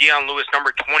 Dion Lewis,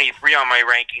 number 23 on my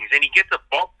rankings, and he gets a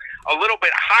bump a little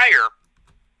bit higher.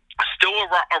 Still a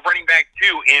running back,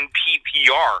 too, in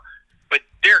PPR. But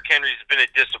Derrick Henry's been a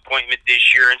disappointment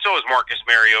this year, and so is Marcus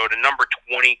Mariota, number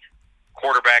 20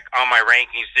 quarterback on my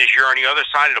rankings this year. On the other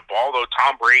side of the ball, though,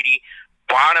 Tom Brady,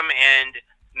 bottom end,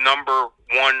 number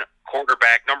 1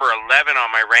 quarterback, number 11 on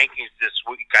my rankings this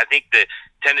week. I think the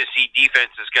Tennessee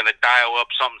defense is going to dial up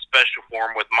something special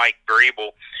for him with Mike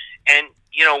Vrabel. And,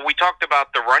 we talked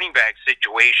about the running back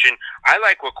situation. I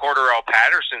like what Cordarrelle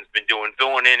Patterson's been doing,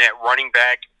 filling in at running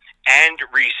back and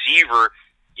receiver,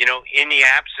 in the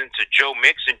absence of Joe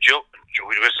Mixon. Joe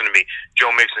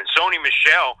Mixon. Sony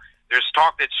Michel, there's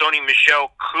talk that Sony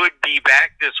Michel could be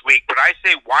back this week, but I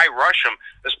say why rush him,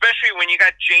 especially when you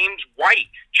got James White.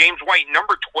 James White,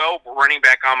 number 12 running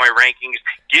back on my rankings.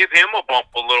 Give him a bump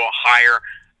a little higher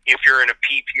if you're in a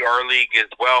PPR league as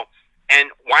well. And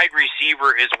wide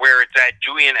receiver is where it's at.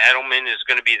 Julian Edelman is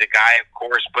going to be the guy, of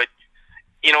course, but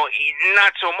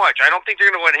not so much. I don't think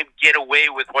they're going to let him get away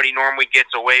with what he normally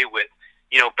gets away with.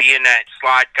 Being that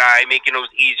slot guy, making those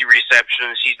easy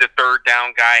receptions. He's the third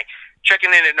down guy.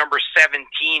 Checking in at number 17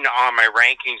 on my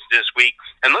rankings this week.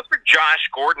 And look for Josh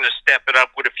Gordon to step it up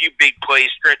with a few big plays,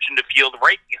 stretching the field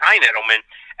right behind Edelman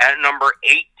at number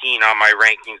 18 on my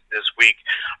rankings this week.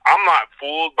 I'm not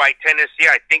fooled by Tennessee.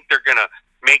 I think they're going to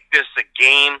make this a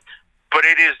game. But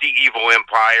it is the evil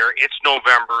empire. It's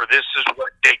November. This is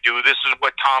what they do. This is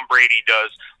what Tom Brady does.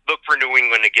 Look for New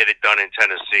England to get it done in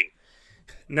Tennessee.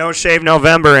 No shave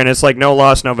November, and it's like no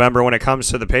loss November when it comes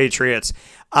to the Patriots.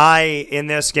 In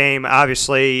this game,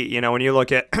 obviously, when you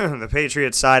look at the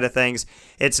Patriots side of things,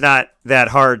 it's not that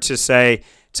hard to say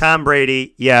Tom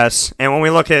Brady, yes. And when we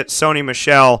look at Sony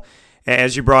Michel,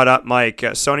 as you brought up, Mike,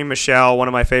 Sony Michel, one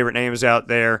of my favorite names out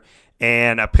there,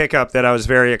 and a pickup that I was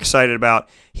very excited about.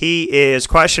 He is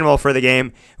questionable for the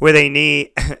game with a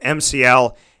knee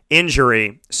MCL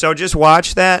injury. So just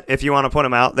watch that if you want to put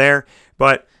him out there.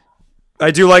 But I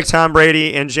do like Tom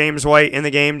Brady and James White in the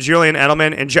game, Julian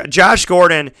Edelman, and Josh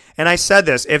Gordon. And I said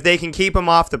this, if they can keep him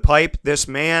off the pipe, this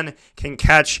man can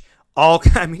catch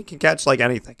he can catch like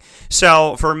anything.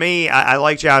 So for me, I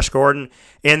like Josh Gordon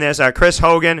in this. Chris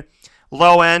Hogan,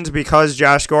 low end because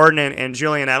Josh Gordon and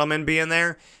Julian Edelman being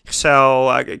there.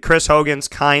 So Chris Hogan's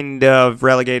kind of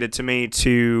relegated to me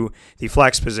to the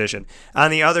flex position. On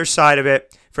the other side of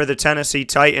it, for the Tennessee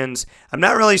Titans, I'm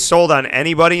not really sold on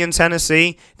anybody in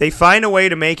Tennessee. They find a way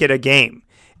to make it a game.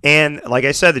 And like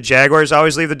I said, the Jaguars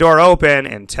always leave the door open,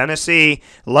 and Tennessee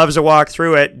loves to walk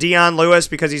through it. Dion Lewis,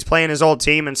 because he's playing his old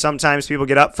team, and sometimes people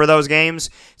get up for those games.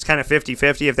 It's kind of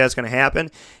 50-50 if that's going to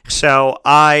happen. So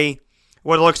I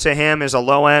would look to him as a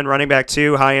low-end running back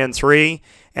 2, high-end 3.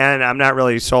 And I'm not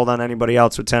really sold on anybody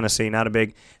else with Tennessee. Not a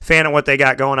big fan of what they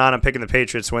got going on. I'm picking the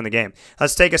Patriots to win the game.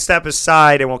 Let's take a step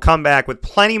aside, and we'll come back with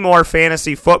plenty more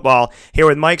fantasy football here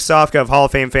with Mike Sofka of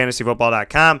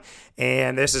HallOfFameFantasyFootball.com.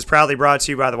 And this is proudly brought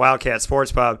to you by the Wildcat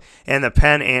Sports Pub and the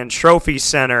Penn and Trophy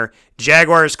Center.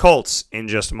 Jaguars Colts in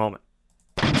just a moment.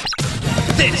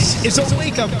 This is a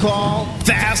wake-up call.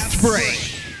 Fast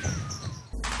break.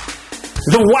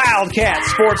 The Wildcat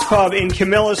Sports Pub in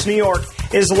Camillus, New York,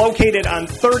 is located on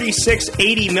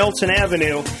 3680 Milton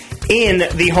Avenue in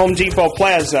the Home Depot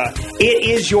Plaza. It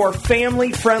is your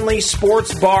family-friendly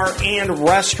sports bar and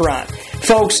restaurant.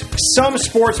 Folks, some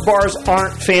sports bars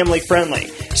aren't family-friendly.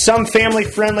 Some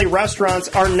family-friendly restaurants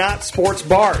are not sports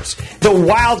bars. The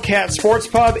Wildcat Sports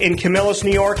Pub in Camillus,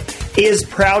 New York is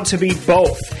proud to be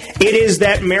both. It is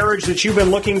that marriage that you've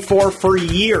been looking for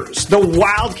years. The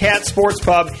Wildcat Sports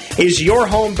Pub is your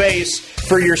home base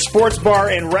for your sports bar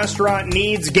and restaurant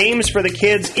needs, games for the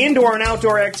kids, indoor and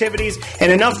outdoor activities, and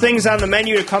enough things on the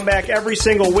menu to come back every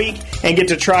single week and get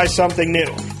to try something new.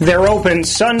 They're open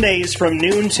Sundays from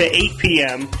noon to 8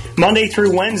 p.m., Monday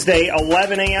through Wednesday,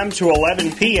 11 a.m. to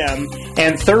 11 p.m.,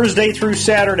 and Thursday through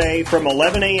Saturday from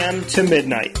 11 a.m. to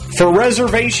midnight. For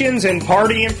reservations and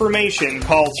party information,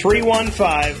 call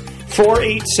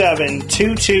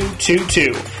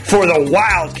 315-487-2222 for the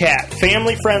Wildcat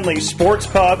family-friendly sports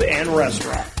pub and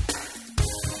restaurant.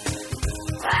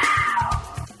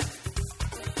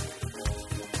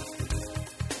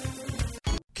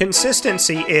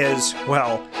 Consistency is,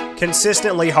 well,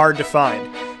 consistently hard to find.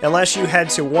 Unless you head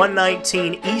to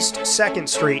 119 East 2nd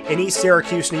Street in East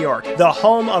Syracuse, New York, the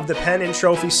home of the Penn and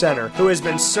Trophy Center, who has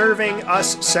been serving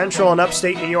us Central and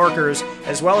Upstate New Yorkers,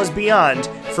 as well as beyond,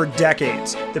 for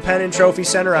decades. The Penn and Trophy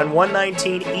Center on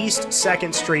 119 East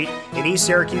 2nd Street in East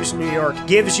Syracuse, New York,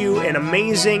 gives you an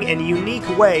amazing and unique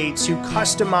way to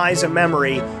customize a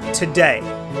memory today.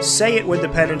 Say it with the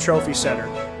Penn and Trophy Center.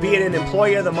 Be it an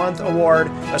Employee of the Month award,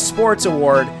 a sports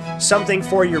award, something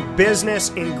for your business,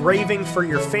 engraving for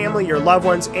your family, your loved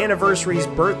ones, anniversaries,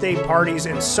 birthday parties,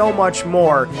 and so much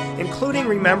more, including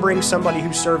remembering somebody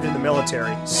who served in the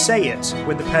military. Say it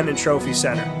with the Penn and Trophy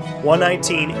Center.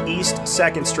 119 East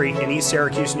 2nd Street in East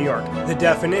Syracuse, New York. The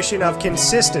definition of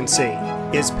consistency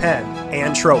is Penn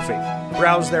and Trophy.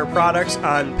 Browse their products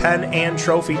on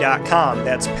pennandtrophy.com.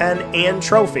 That's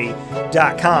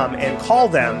pennandtrophy.com, and call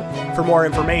them for more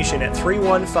information at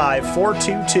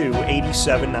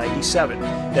 315-422-8797.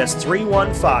 That's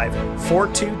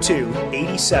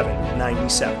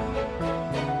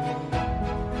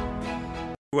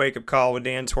 315-422-8797. Wake Up Call with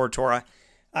Dan Tortora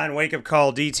on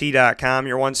wakeupcalldt.com,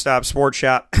 your one-stop sports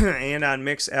shop, and on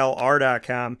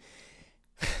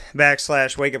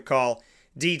mixlr.com/wakeupcall.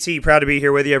 DT, proud to be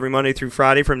here with you every Monday through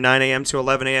Friday from 9 a.m. to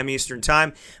 11 a.m. Eastern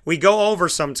Time. We go over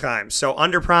sometimes, so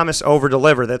under-promise,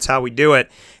 over-deliver. That's how we do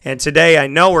it. And today I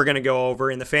know we're going to go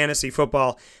over in the Fantasy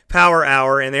Football Power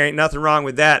Hour, and there ain't nothing wrong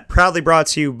with that. Proudly brought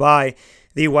to you by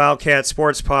the Wildcat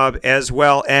Sports Pub, as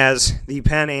well as the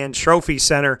Penn and Trophy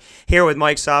Center, here with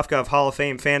Mike Sofka of Hall of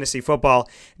Fame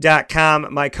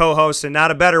FantasyFootball.com, my co-host, and not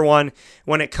a better one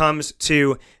when it comes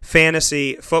to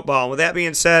fantasy football. With that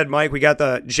being said, Mike, we got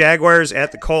the Jaguars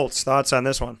at the Colts. Thoughts on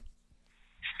this one?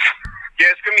 Yeah,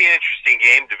 it's going to be an interesting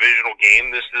game, divisional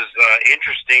game. This is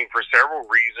interesting for several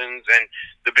reasons, and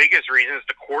the biggest reason is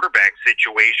the quarterback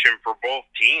situation for both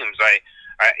teams. I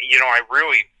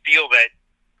really feel that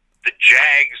the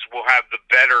Jags will have the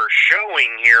better showing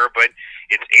here, but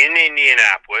it's in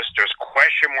Indianapolis. There's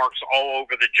question marks all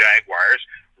over the Jaguars.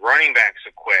 Running back's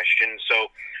a question.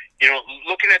 So,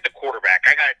 looking at the quarterback,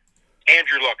 I got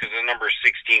Andrew Luck as the number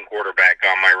 16 quarterback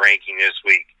on my ranking this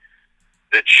week.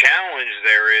 The challenge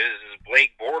there is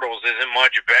Blake Bortles isn't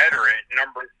much better at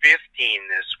number 15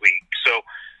 this week. So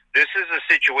this is a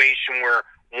situation where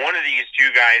one of these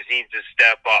two guys needs to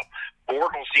step up.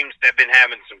 Bortles seems to have been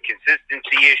having some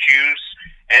consistency issues,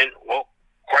 and, well,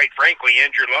 quite frankly,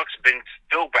 Andrew Luck's been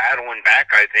still battling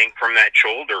back, I think, from that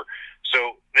shoulder.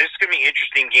 So this is going to be an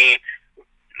interesting game.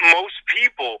 Most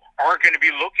people aren't going to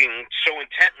be looking so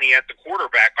intently at the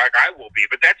quarterback like I will be,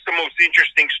 but that's the most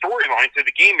interesting storyline to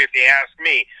the game if you ask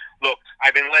me. Look,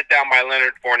 I've been let down by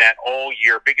Leonard Fournette all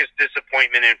year. Biggest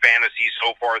disappointment in fantasy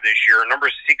so far this year.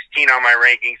 Number 16 on my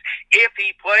rankings. If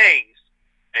he plays,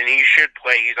 and he should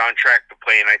play, he's on track to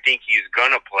play, and I think he's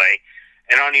going to play.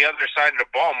 And on the other side of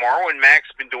the ball, Marlon Mack's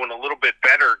been doing a little bit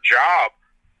better job.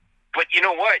 But you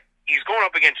know what? He's going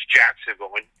up against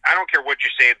Jacksonville. And I don't care what you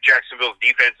say, if Jacksonville's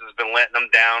defense has been letting them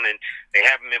down and they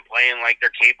haven't been playing like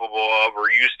they're capable of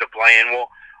or used to playing, well,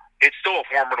 it's still a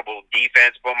formidable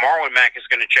defense. But Marlon Mack is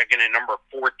going to check in at number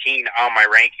 14 on my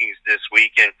rankings this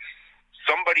week. And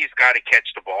somebody's got to catch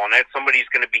the ball, and that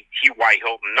somebody's going to be T.Y.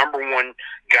 Hilton, number one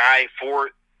guy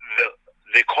for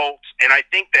the Colts. And I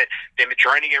think that they've been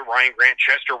trying to get Ryan Grant,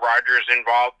 Chester Rogers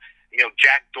involved.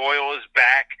 Jack Doyle is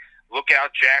back. Look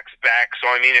out, Jack's back. So,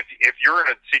 I mean, if you're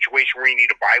in a situation where you need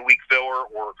a bye week filler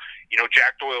or,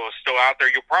 Jack Doyle is still out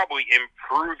there, you'll probably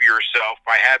improve yourself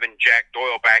by having Jack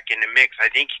Doyle back in the mix.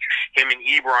 I think him and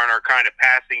Ebron are kind of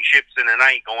passing ships in the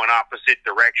night, going opposite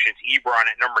directions. Ebron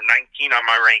at number 19 on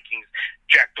my rankings,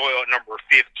 Jack Doyle at number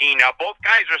 15. Now, both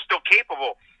guys are still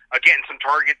capable of getting some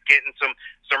targets, getting some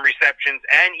receptions,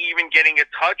 and even getting a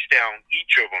touchdown,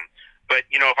 each of them. But,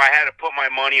 if I had to put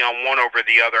my money on one over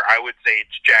the other, I would say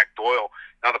it's Jack Doyle.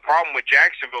 Now, the problem with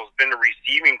Jacksonville has been the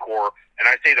receiving core, and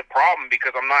I say the problem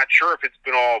because I'm not sure if it's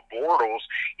been all Bortles.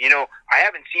 I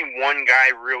haven't seen one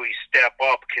guy really step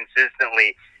up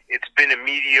consistently. It's been a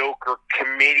mediocre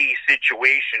committee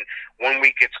situation. 1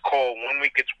 week it's Cole, 1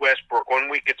 week it's Westbrook, 1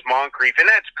 week it's Moncrief, and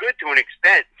that's good to an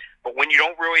extent. But when you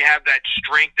don't really have that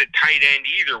strength at tight end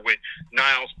either with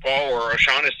Niles Paul or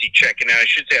O'Shaughnessy checking out, I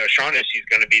should say O'Shaughnessy is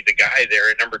going to be the guy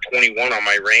there at number 21 on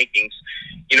my rankings.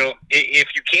 If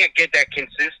you can't get that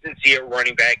consistency at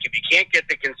running back, if you can't get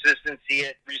the consistency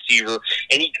at receiver,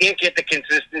 and you can't get the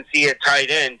consistency at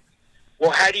tight end, well,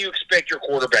 how do you expect your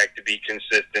quarterback to be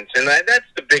consistent? And that's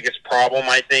the biggest problem,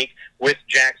 I think, with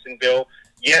Jacksonville.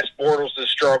 Yes, Bortles has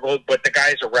struggled, but the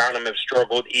guys around him have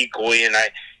struggled equally, and I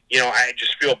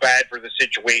just feel bad for the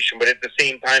situation. But at the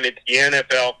same time, it's the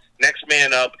NFL. Next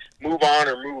man up, move on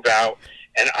or move out.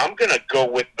 And I'm going to go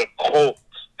with the Colts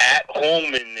at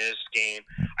home in this game.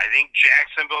 I think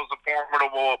Jacksonville's a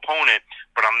formidable opponent,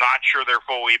 but I'm not sure they're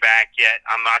fully back yet.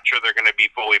 I'm not sure they're going to be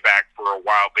fully back for a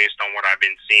while based on what I've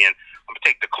been seeing. I'm going to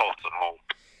take the Colts at home.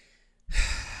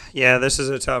 Yeah, this is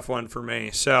a tough one for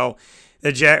me. So,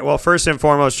 first and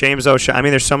foremost, James O'Shaughnessy. I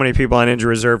mean, there's so many people on injury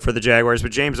reserve for the Jaguars,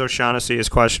 but James O'Shaughnessy is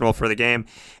questionable for the game,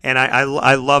 and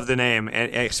I love the name,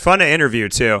 and it's fun to interview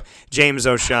too, James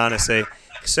O'Shaughnessy.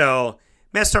 So,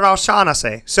 Mr.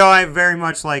 O'Shaughnessy. So I very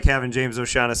much like having James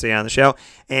O'Shaughnessy on the show,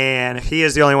 and he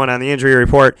is the only one on the injury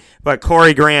report. But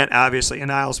Corey Grant, obviously, and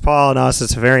Niles Paul, and Austin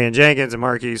Seferian-Jenkins, and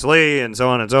Marquise Lee, and so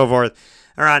on and so forth,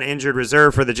 are on injured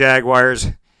reserve for the Jaguars.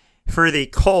 For the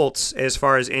Colts, as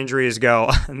far as injuries go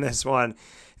on this one,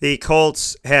 the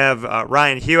Colts have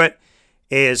Ryan Hewitt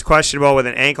is questionable with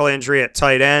an ankle injury at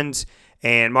tight end,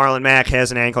 and Marlon Mack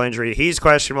has an ankle injury. He's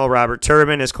questionable. Robert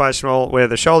Turbin is questionable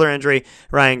with a shoulder injury.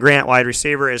 Ryan Grant, wide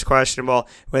receiver, is questionable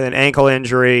with an ankle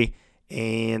injury,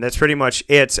 and that's pretty much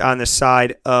it on the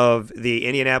side of the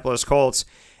Indianapolis Colts.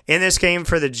 In this game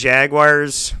for the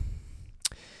Jaguars,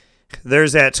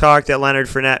 there's that talk that Leonard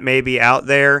Fournette may be out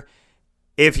there.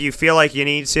 If you feel like you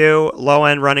need to,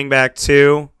 low-end running back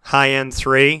 2, high-end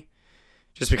 3,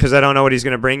 just because I don't know what he's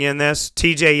going to bring in this.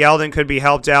 TJ Yeldon could be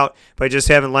helped out by just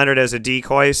having Leonard as a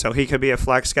decoy, so he could be a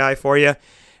flex guy for you.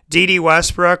 D.D.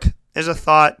 Westbrook is a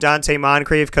thought. Dante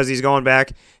Moncrief, because he's going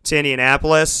back to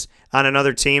Indianapolis on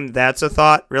another team, that's a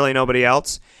thought. Really nobody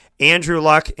else. Andrew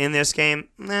Luck in this game,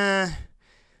 I'm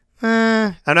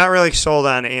not really sold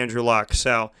on Andrew Luck,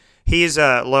 so he's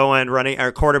a low-end running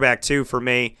or quarterback 2 for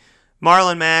me.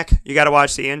 Marlon Mack, you got to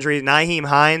watch the injury. Nyheim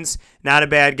Hines, not a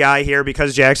bad guy here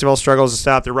because Jacksonville struggles to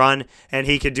stop the run, and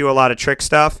he could do a lot of trick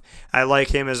stuff. I like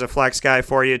him as a flex guy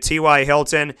for you. T.Y.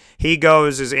 Hilton, he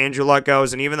goes as Andrew Luck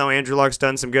goes, and even though Andrew Luck's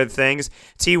done some good things,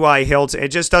 T.Y. Hilton, it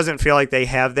just doesn't feel like they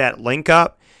have that link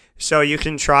up. So you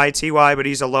can try T.Y., but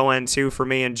he's a low end 2 for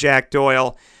me, and Jack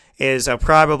Doyle is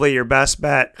probably your best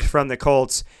bet from the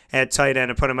Colts at tight end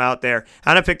to put him out there.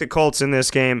 I'm going to pick the Colts in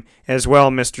this game as well,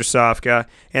 Mr. Sofka.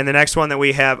 And the next one that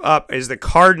we have up is the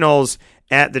Cardinals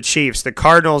at the Chiefs. The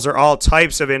Cardinals are all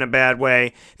types of in a bad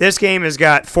way. This game has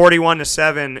got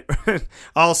 41-7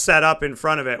 all set up in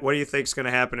front of it. What do you think is going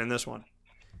to happen in this one?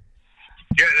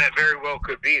 Yeah, that very well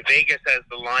could be. Vegas has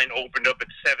the line opened up at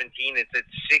 17. It's at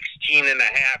 16.5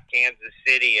 Kansas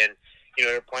City, and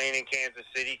they're playing in Kansas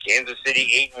City. Kansas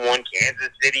City 8-1. Kansas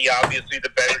City, obviously the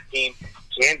better team.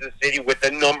 Kansas City with the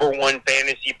number 1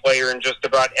 fantasy player in just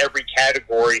about every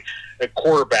category. The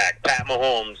quarterback, Pat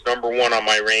Mahomes, number 1 on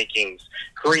my rankings.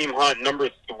 Kareem Hunt, number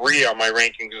 3 on my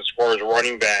rankings as far as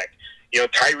running back.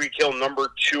 Tyreek Hill, number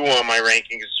 2 on my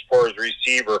rankings as far as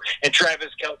receiver. And Travis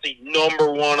Kelce,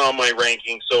 number 1 on my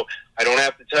rankings. So I don't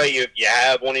have to tell you, if you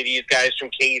have one of these guys from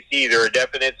KC, they're a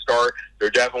definite start. They're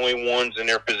definitely ones in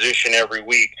their position every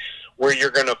week. Where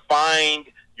you're going to find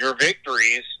your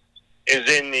victories is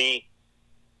in the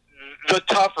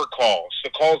tougher calls, the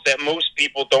calls that most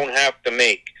people don't have to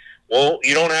make. Well,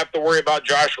 you don't have to worry about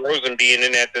Josh Rosen being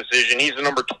in that decision. He's the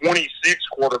number 26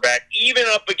 quarterback, even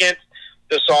up against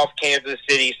the soft Kansas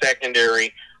City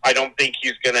secondary. I don't think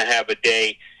he's going to have a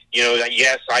day.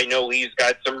 Yes, I know he's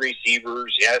got some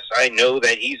receivers. Yes, I know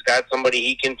that he's got somebody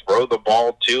he can throw the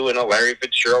ball to, and a Larry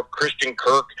Fitzgerald. Christian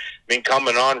Kirk been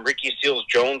coming on. Ricky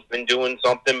Seals-Jones been doing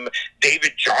something.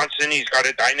 David Johnson, he's got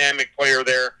a dynamic player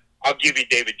there. I'll give you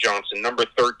David Johnson, number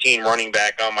 13 running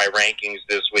back on my rankings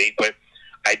this week, but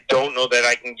I don't know that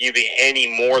I can give you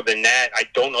any more than that. I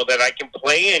don't know that I can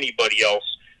play anybody else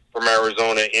from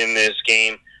Arizona in this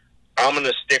game. I'm going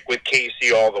to stick with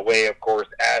KC all the way, of course,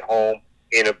 at home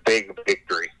in a big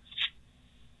victory.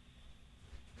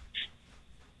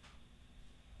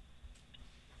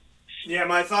 Yeah,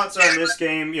 my thoughts on this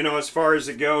game, as far as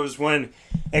it goes, when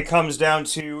it comes down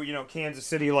to, Kansas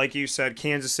City, like you said,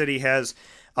 Kansas City has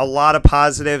a lot of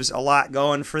positives, a lot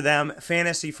going for them,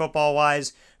 fantasy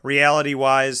football-wise,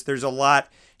 reality-wise. There's a lot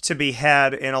to be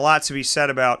had and a lot to be said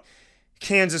about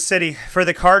Kansas City. For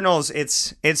the Cardinals,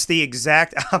 it's the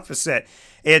exact opposite.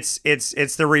 It's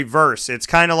the reverse. It's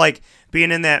kind of like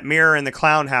being in that mirror in the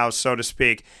clown house, so to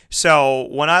speak. So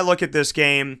when I look at this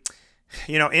game,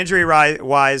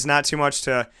 injury-wise, not too much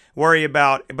to worry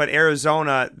about, but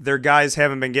Arizona, their guys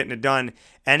haven't been getting it done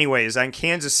anyways. On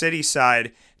Kansas City's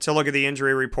side, to look at the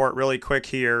injury report really quick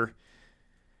here,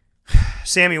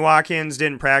 Sammy Watkins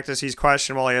didn't practice. He's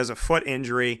questionable. He has a foot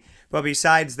injury. But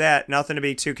besides that, nothing to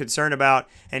be too concerned about,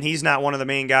 and he's not one of the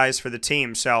main guys for the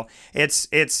team. So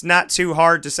it's not too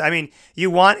hard to say. I mean, you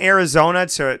want Arizona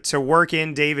to work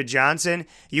in David Johnson.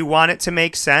 You want it to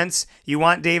make sense. You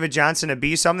want David Johnson to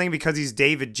be something because he's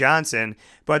David Johnson.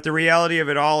 But the reality of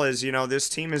it all is, this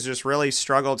team has just really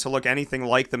struggled to look anything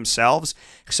like themselves.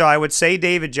 So I would say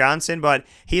David Johnson, but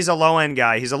he's a low-end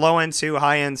guy. He's a low-end 2,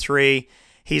 high-end 3.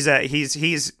 He's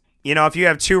if you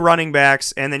have 2 running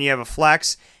backs and then you have a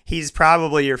flex, he's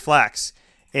probably your flex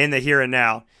in the here and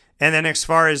now. And then as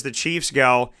far as the Chiefs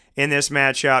go in this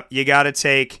matchup, you got to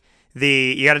take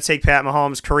Pat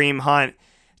Mahomes, Kareem Hunt,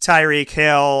 Tyreek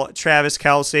Hill, Travis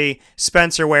Kelce,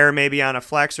 Spencer Ware maybe on a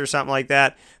flex or something like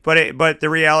that. But the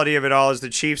reality of it all is the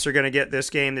Chiefs are going to get this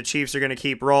game. The Chiefs are going to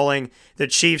keep rolling. The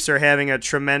Chiefs are having a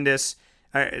tremendous.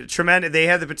 They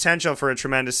have the potential for a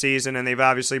tremendous season, and they've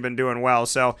obviously been doing well.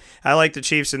 So I like the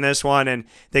Chiefs in this one, and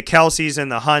the Kelce's and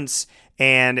the Hunts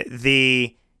and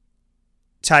the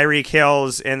Tyreek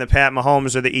Hills and the Pat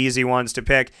Mahomes are the easy ones to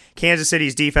pick. Kansas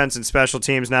City's defense and special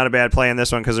teams, not a bad play in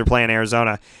this one because they're playing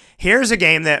Arizona. Here's a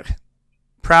game that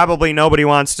probably nobody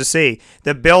wants to see.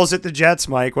 The Bills at the Jets,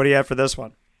 Mike. What do you have for this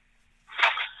one?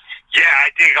 Yeah,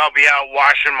 I think I'll be out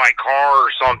washing my car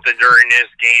or something during this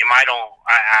game. I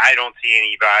don't see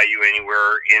any value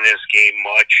anywhere in this game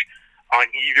much on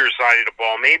either side of the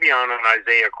ball. Maybe on an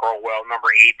Isaiah Crowell, number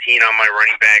 18 on my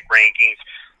running back rankings.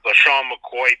 LaShawn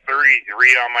McCoy,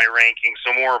 33 on my rankings.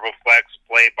 So more of a flex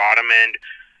play, bottom end,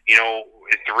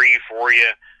 3 for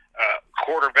you.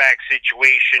 Quarterback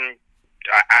situation,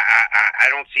 I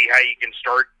don't see how you can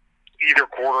start either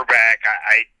quarterback.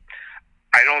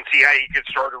 I don't see how you could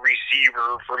start a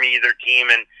receiver from either team,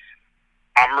 and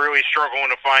I'm really struggling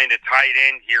to find a tight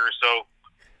end here. So,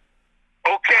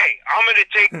 okay, I'm going to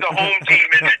take the home team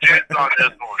in the Jets on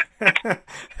this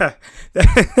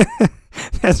one.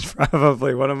 That's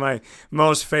probably one of my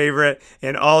most favorite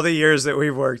in all the years that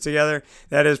we've worked together.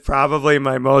 That is probably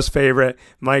my most favorite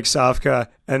Mike Sofka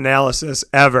analysis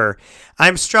ever.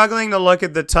 I'm struggling to look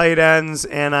at the tight ends,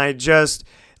 and I just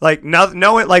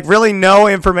really no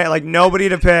information, like nobody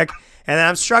to pick. And then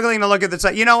I'm struggling to look at the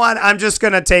side. You know what? I'm just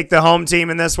gonna take the home team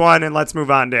in this one, and let's move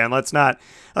on, Dan. Let's not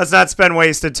spend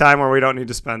wasted time where we don't need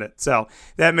to spend it. So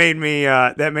that made me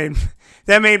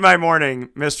that made my morning,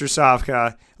 Mr.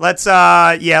 Sofka. Let's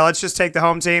just take the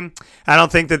home team. I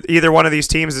don't think that either one of these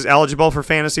teams is eligible for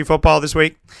fantasy football this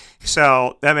week,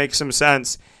 so that makes some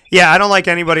sense. Yeah, I don't like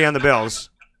anybody on the Bills.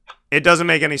 It doesn't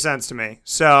make any sense to me.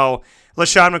 So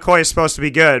LaShawn McCoy is supposed to be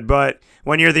good, but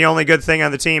when you're the only good thing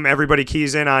on the team, everybody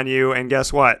keys in on you, and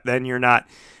guess what? Then you're not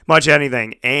much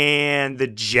anything. And the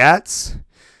Jets,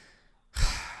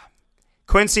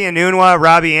 Quincy Enunwa,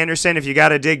 Robbie Anderson, if you got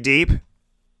to dig deep,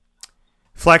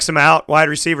 flex them out, wide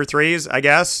receiver 3s, I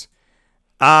guess.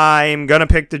 I'm going to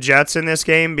pick the Jets in this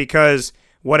game because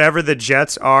whatever the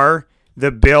Jets are,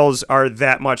 the Bills are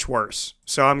that much worse.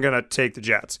 So I'm going to take the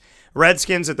Jets.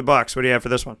 Redskins at the Bucks. What do you have for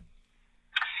this one?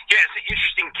 Yeah, it's an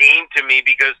interesting game to me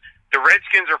because the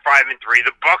Redskins are 5-3,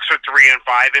 the Bucks are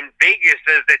 3-5, and Vegas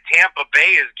says that Tampa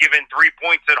Bay is given 3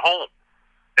 points at home.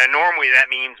 Now, normally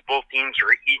that means both teams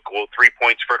are equal, 3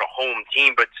 points for the home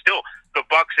team, but still, the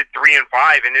Bucks at 3-5.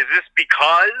 And is this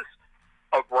because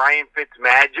of Ryan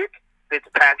Fitzpatrick?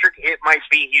 It might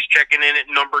be. He's checking in at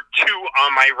number 2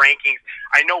 on my rankings.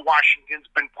 I know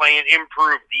Washington's been playing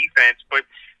improved defense, but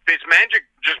Fitzmagic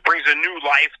just brings a new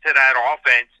life to that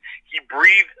offense. He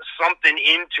breathes something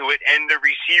into it, and the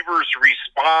receivers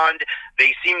respond.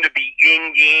 They seem to be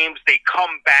in games. They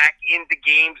come back into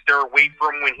games. They're away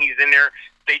from when he's in there.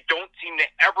 They don't seem to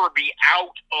ever be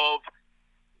out of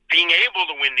being able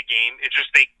to win the game. It's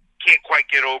just they can't quite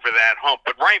get over that hump.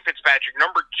 But Ryan Fitzpatrick,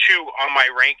 number 2 on my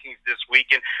rankings this week.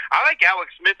 And I like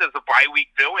Alex Smith as a bye-week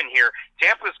fill-in here.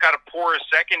 Tampa's got a porous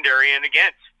secondary. And,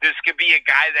 again, this could be a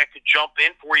guy that could jump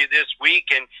in for you this week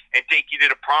and take you to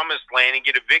the promised land and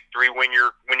get a victory when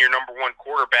your number 1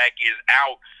 quarterback is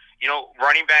out.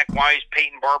 running back wise,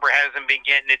 Peyton Barber hasn't been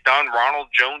getting it done. Ronald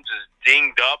Jones is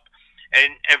dinged up.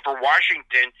 And for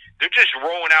Washington, they're just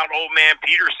rolling out old man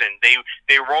Peterson. They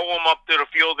roll him up to the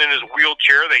field in his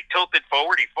wheelchair. They tilt it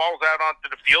forward. He falls out onto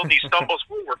the field, and he stumbles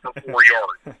forward for 4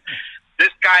 yards.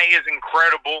 This guy is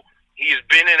incredible. He's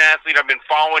been an athlete. I've been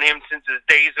following him since his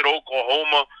days at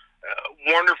Oklahoma.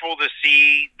 Wonderful to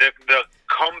see the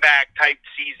comeback type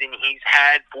season he's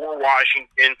had for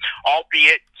Washington,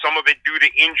 albeit some of it due to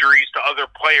injuries to other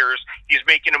players. He's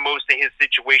making the most of his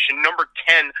situation. Number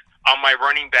 10 on my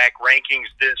running back rankings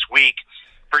this week.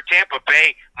 For Tampa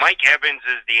Bay, Mike Evans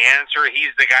is the answer.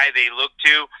 He's the guy they look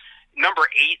to. Number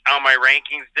 8 on my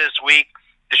rankings this week,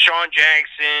 Deshaun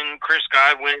Jackson, Chris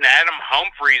Godwin, Adam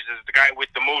Humphries is the guy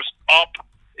with the most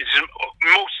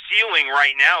most ceiling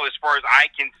right now as far as I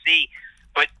can see.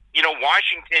 But,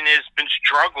 Washington has been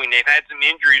struggling. They've had some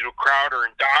injuries with Crowder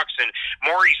and Doxson.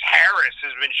 Maurice Harris has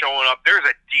been showing up. There's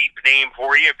a deep name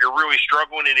for you. If you're really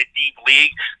struggling in a deep league,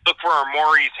 look for a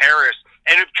Maurice Harris.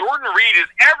 And if Jordan Reed is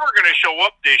ever going to show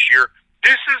up this year,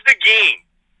 this is the game.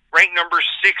 Ranked number 6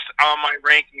 on my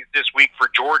rankings this week for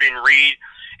Jordan Reed.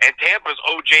 And Tampa's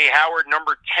O.J. Howard,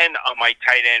 number 10 on my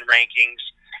tight end rankings.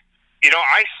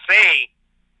 I say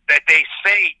that they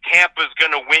say Tampa's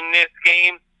going to win this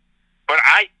game, but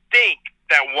I think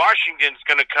that Washington's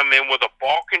going to come in with a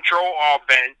ball control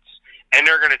offense, and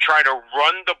they're going to try to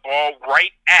run the ball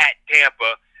right at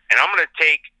Tampa, and I'm going to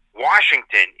take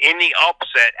Washington in the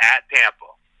upset at Tampa.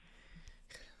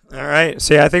 All right.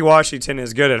 See, I think Washington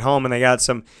is good at home, and they got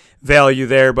some value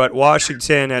there. But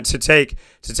Washington, to take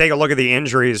a look at the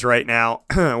injuries right now,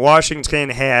 Washington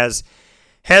has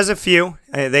a few.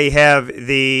 They have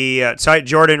the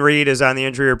Jordan Reed is on the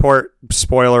injury report.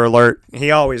 Spoiler alert.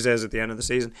 He always is at the end of the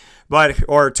season,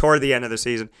 or toward the end of the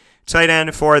season. Tight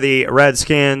end for the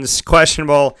Redskins,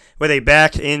 questionable with a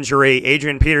back injury.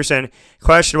 Adrian Peterson,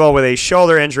 questionable with a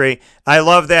shoulder injury. I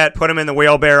love that. Put him in the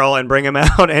wheelbarrow and bring him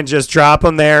out and just drop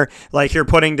him there like you're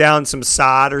putting down some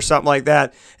sod or something like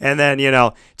that. And then,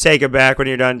 take it back when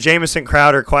you're done. Jamison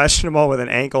Crowder, questionable with an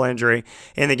ankle injury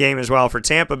in the game as well. For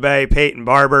Tampa Bay, Peyton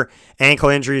Barber, ankle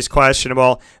injury is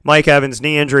questionable. Mike Evans,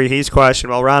 knee injury, he's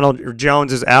questionable. Ronald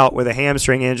Jones is out with a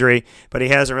hamstring injury, but he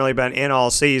hasn't really been in all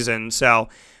season. So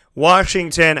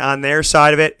Washington on their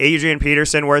side of it, Adrian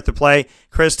Peterson worth the play,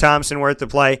 Chris Thompson worth the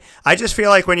play. I just feel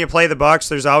like when you play the Bucs,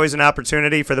 there's always an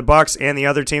opportunity for the Bucs and the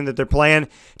other team that they're playing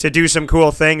to do some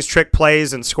cool things, trick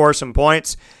plays, and score some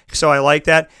points. So I like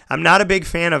that. I'm not a big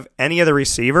fan of any of the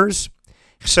receivers.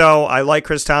 So I like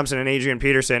Chris Thompson and Adrian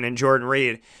Peterson and Jordan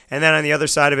Reed. And then on the other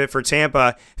side of it for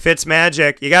Tampa,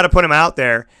 Fitzmagic, you got to put him out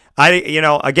there.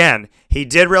 Again, he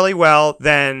did really well.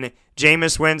 Then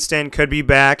Jameis Winston could be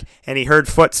back, and he heard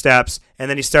footsteps, and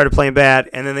then he started playing bad,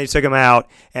 and then they took him out.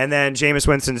 And then Jameis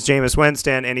Winston's Jameis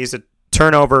Winston, and he's a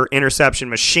turnover interception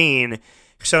machine.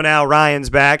 So now Ryan's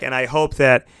back, and I hope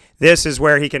that this is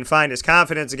where he can find his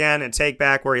confidence again and take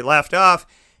back where he left off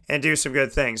and do some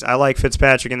good things. I like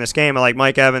Fitzpatrick in this game. I like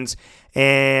Mike Evans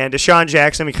and Deshaun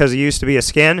Jackson because he used to be a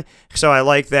skin. So I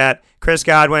like that. Chris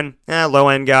Godwin,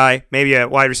 low-end guy, maybe a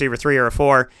wide receiver 3 or a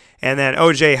 4. And then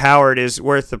O.J. Howard is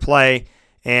worth the play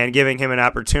and giving him an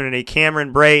opportunity.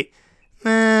 Cameron Brate,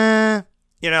 tight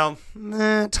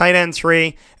end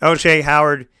 3. O.J.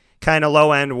 Howard, kind of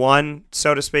low-end 1,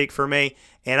 so to speak, for me.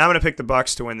 And I'm going to pick the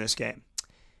Bucs to win this game.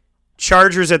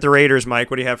 Chargers at the Raiders, Mike.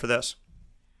 What do you have for this?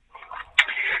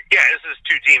 Yeah, this is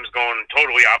two teams going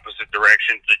totally opposite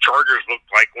directions. The Chargers look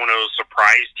like one of those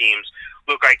surprise teams.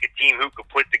 Look like a team who could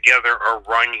put together a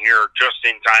run here just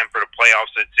in time for the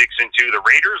playoffs at 6-2. The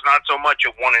Raiders not so much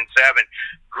at 1-7.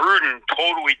 Gruden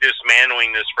totally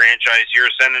dismantling this franchise here,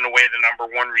 sending away the number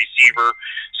 1 receiver,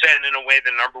 sending away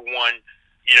the number 1,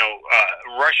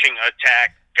 rushing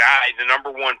attack guy, the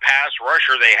number 1 pass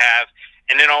rusher they have.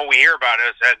 And then all we hear about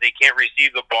is that they can't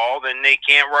receive the ball, then they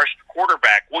can't rush the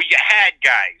quarterback. Well, you had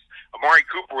guys. Amari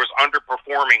Cooper was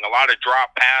underperforming, a lot of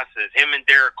drop passes. Him and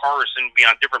Derek Carr seem to be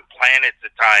on different planets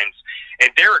at times.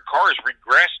 And Derek Carr has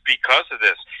regressed because of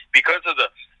this, because of the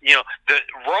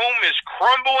Rome is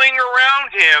crumbling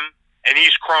around him, and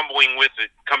he's crumbling with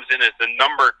it. Comes in as the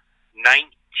number 19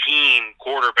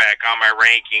 quarterback on my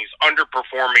rankings,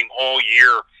 underperforming all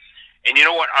year. And you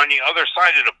know what? On the other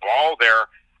side of the ball there,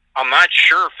 I'm not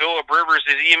sure Phillip Rivers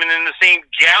is even in the same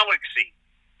galaxy.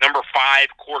 Number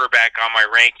 5 quarterback on my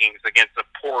rankings against the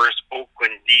poorest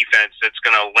Oakland defense that's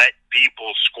going to let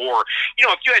people score. If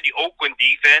you had the Oakland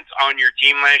defense on your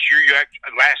team last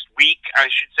week,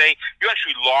 you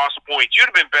actually lost points. You'd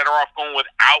have been better off going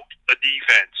without a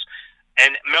defense.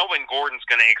 And Melvin Gordon's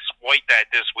going to exploit that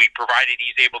this week, provided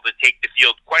he's able to take the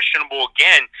field. Questionable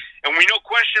again. And we know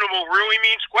questionable really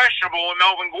means questionable with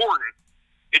Melvin Gordon.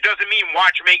 It doesn't mean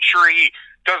watch, make sure he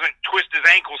doesn't twist his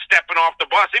ankle stepping off the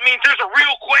bus. It means there's a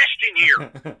real question here.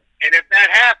 And if that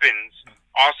happens,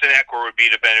 Austin Eckler would be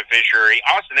the beneficiary.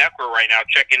 Austin Eckler right now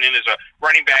checking in as a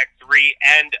running back 3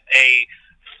 and a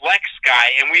flex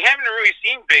guy, and we haven't really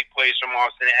seen big plays from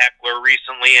Austin Eckler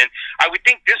recently, and I would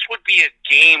think this would be a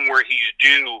game where he's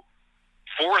due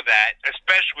for that,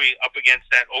 especially up against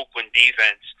that Oakland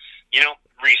defense. You know,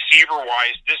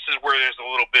 receiver-wise, this is where there's a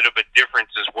little bit of a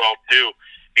difference as well, too,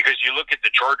 because you look at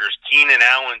the Chargers, Keenan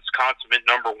Allen's consummate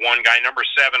number 1 guy, number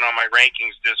 7 on my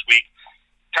rankings this week,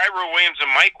 Tyrell Williams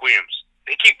and Mike Williams.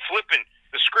 They keep flipping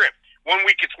the script. 1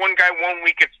 week it's one guy, 1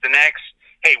 week it's the next.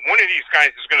 Hey, one of these guys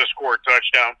is going to score a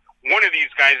touchdown. One of these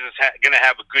guys is going to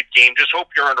have a good game. Just hope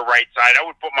you're on the right side. I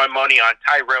would put my money on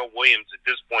Tyrell Williams at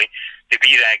this point to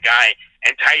be that guy.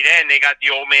 And tight end, they got the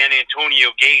old man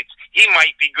Antonio Gates. He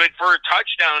might be good for a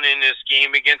touchdown in this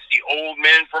game against the old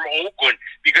men from Oakland,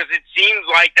 because it seems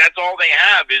like that's all they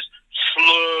have is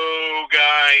slow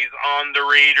guys on the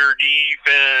Raider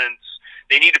defense.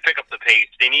 They need to pick up the pace.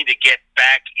 They need to get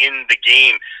back in the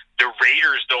game. The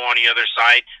Raiders, though, on the other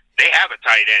side, they have a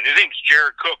tight end. His name's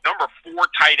Jared Cook, number 4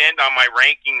 tight end on my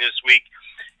ranking this week.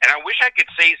 And I wish I could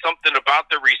say something about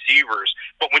the receivers,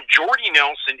 but when Jordy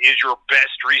Nelson is your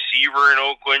best receiver in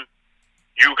Oakland,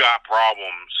 you got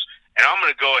problems. And I'm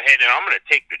going to go ahead and I'm going to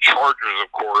take the Chargers,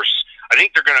 of course. I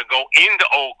think they're going to go into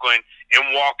Oakland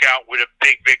and walk out with a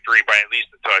big victory by at least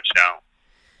a touchdown.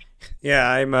 Yeah,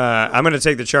 I'm going to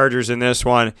take the Chargers in this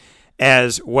one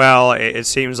as well. It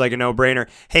seems like a no-brainer.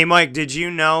 Hey, Mike, did you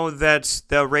know that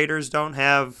the Raiders don't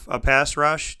have a pass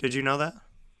rush? Did you know that?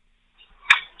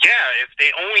 Yeah, if they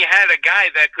only had a guy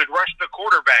that could rush the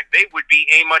quarterback, they would be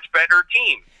a much better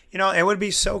team. You know, it would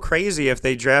be so crazy if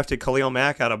they drafted Khalil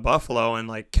Mack out of Buffalo and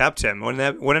kept him.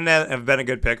 Wouldn't that have been a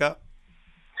good pickup?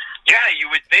 Yeah, you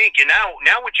would think. And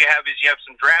now what you have is you have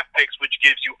some draft picks, which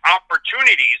gives you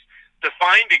opportunities to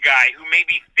find a guy who may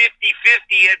be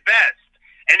 50-50 at best.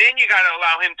 And then you got to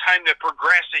allow him time to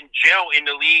progress and gel in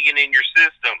the league and in your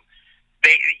system.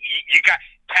 You got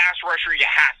pass rusher you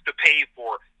have to pay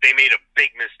for. They made a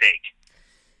big mistake.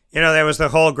 You know, that was the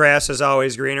whole grass is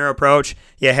always greener approach.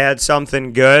 You had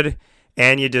something good,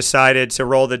 and you decided to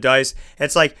roll the dice.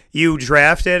 It's like you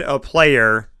drafted a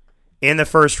player in the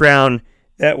first round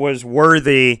that was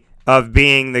worthy of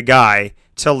being the guy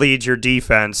to lead your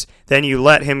defense. Then you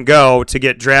let him go to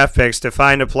get draft picks to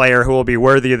find a player who will be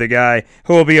worthy of the guy,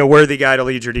 who will be a worthy guy to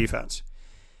lead your defense.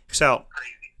 So,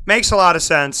 makes a lot of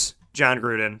sense, John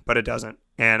Gruden, but it doesn't.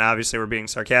 And obviously we're being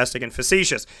sarcastic and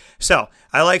facetious. So,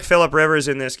 I like Phillip Rivers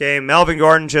in this game. Melvin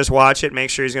Gordon, just watch it.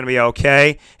 Make sure he's going to be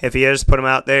okay. If he is, put him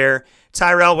out there.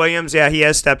 Tyrell Williams, yeah, he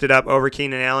has stepped it up over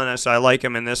Keenan Allen, so I like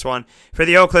him in this one. For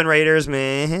the Oakland Raiders,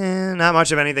 man, not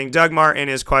much of anything. Doug Martin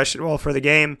is questionable for the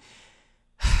game.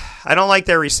 I don't like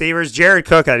their receivers. Jared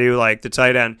Cook, I do like, the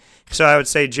tight end. So I would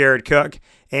say Jared Cook.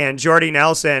 And Jordy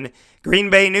Nelson, Green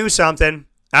Bay knew something.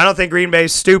 I don't think Green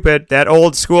Bay's stupid. That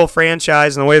old school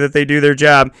franchise and the way that they do their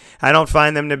job, I don't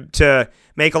find them to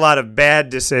make a lot of bad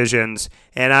decisions.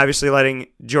 And obviously letting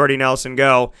Jordy Nelson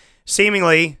go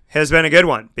seemingly has been a good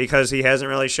one because he hasn't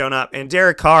really shown up. And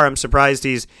Derek Carr, I'm surprised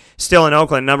he's still in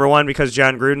Oakland. Number one, because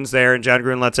John Gruden's there, and John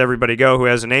Gruden lets everybody go who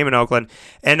has a name in Oakland.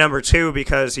 And number two,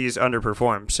 because he's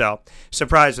underperformed. So,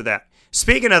 surprised with that.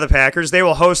 Speaking of the Packers, they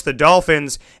will host the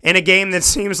Dolphins in a game that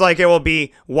seems like it will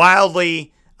be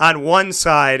wildly on one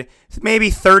side, maybe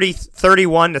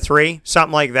 31-3,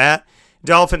 something like that.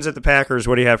 Dolphins at the Packers,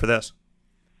 what do you have for this?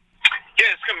 Yeah,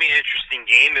 it's going to be an interesting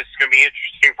game. It's going to be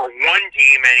interesting for one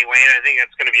team anyway, and I think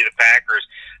that's going to be the Packers.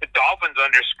 The Dolphins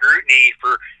under scrutiny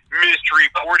for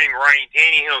misreporting Ryan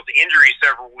Tannehill's injury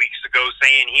several weeks ago,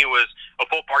 saying he was a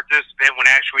full participant when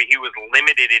actually he was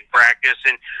limited in practice.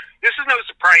 And this is no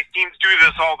surprise. Teams do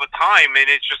this all the time, and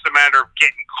it's just a matter of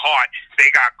getting caught. They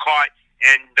got caught,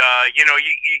 and you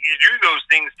do those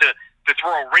things to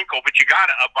throw a wrinkle, but you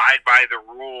got to abide by the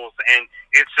rules, and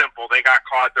it's simple. They got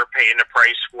caught. They're paying the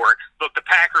price for it. Look, the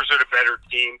Packers are the better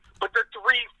team, but they're 3-4-1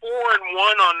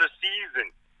 on the season.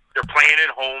 They're playing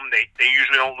at home. They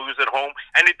usually don't lose at home,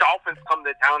 and the Dolphins come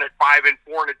to town at 5-4,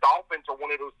 and the Dolphins are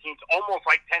one of those teams almost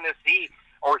like Tennessee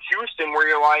or Houston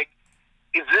where you're like,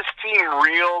 is this team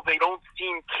real? They don't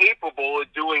seem capable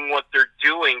of doing what they're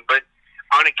doing, but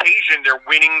on occasion, they're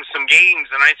winning some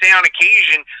games. And I say on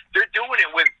occasion, they're doing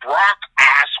it with Brock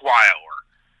Osweiler.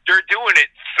 They're doing it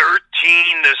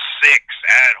 13-6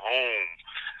 at home.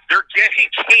 They're getting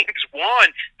games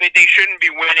won that they shouldn't be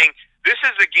winning. This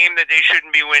is a game that they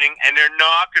shouldn't be winning, and they're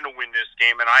not going to win this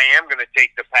game, and I am going to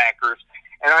take the Packers.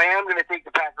 And I am going to take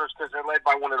the Packers because they're led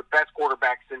by one of the best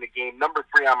quarterbacks in the game. Number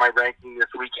 3 on my ranking this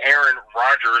week, Aaron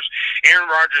Rodgers. Aaron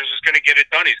Rodgers is going to get it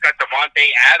done. He's got Devontae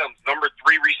Adams, number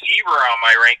 3 receiver on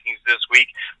my rankings this week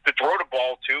to throw the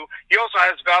ball to. He also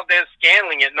has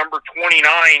Valdez-Scantling at number 29.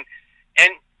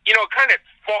 And, it kind of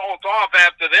falls off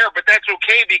after there, but that's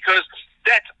okay because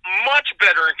that's much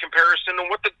better in comparison to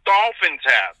what the Dolphins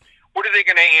have. What are they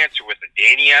going to answer with? A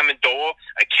Danny Amendola?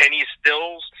 A Kenny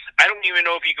Stills? I don't even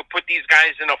know if you could put these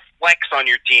guys in a flex on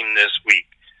your team this week.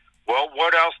 Well,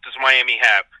 what else does Miami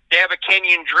have? They have a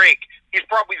Kenyon Drake. He's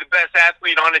probably the best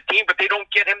athlete on the team, but they don't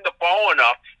get him the ball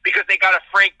enough because they got a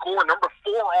Frank Gore, number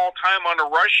 4 all-time on the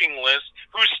rushing list,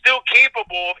 who's still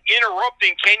capable of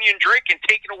interrupting Kenyon Drake and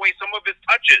taking away some of his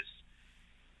touches.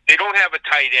 They don't have a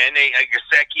tight end, a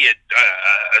Gesicki, a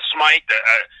Smythe,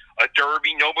 a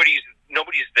Derby. Nobody's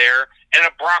there, and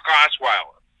a Brock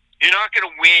Osweiler. You're not going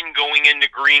to win going into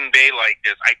Green Bay like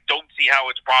this. I don't see how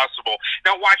it's possible.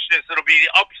 Now watch this. It'll be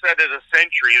the upset of the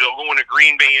century. They'll go into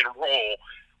Green Bay and roll,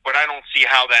 but I don't see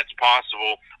how that's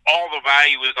possible. All the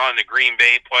value is on the Green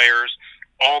Bay players.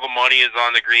 All the money is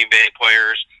on the Green Bay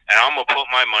players, and I'm going to put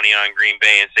my money on Green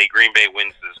Bay and say Green Bay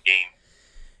wins this game.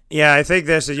 Yeah, I think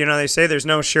this is, they say there's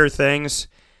no sure things.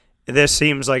 This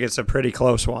seems like it's a pretty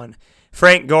close one.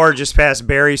 Frank Gore just passed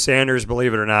Barry Sanders,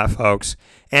 believe it or not, folks.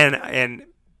 And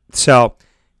so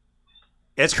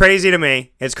it's crazy to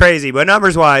me. It's crazy. But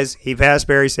numbers-wise, he passed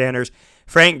Barry Sanders.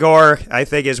 Frank Gore, I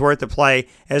think, is worth the play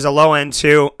as a low-end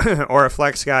 2 or a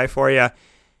flex guy for you.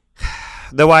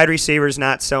 The wide receivers,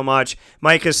 not so much.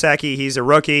 Mike Gesicki, he's a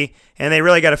rookie, and they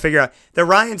really got to figure out. The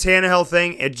Ryan Tannehill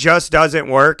thing, it just doesn't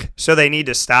work, so they need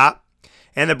to stop.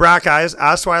 And the Brock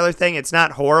Osweiler thing, it's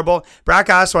not horrible. Brock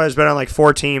Osweiler's been on like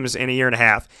 4 teams in a year and a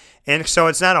half. And so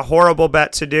it's not a horrible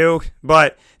bet to do,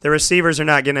 but the receivers are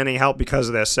not getting any help because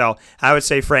of this. So I would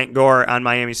say Frank Gore on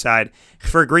Miami's side.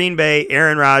 For Green Bay,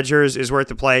 Aaron Rodgers is worth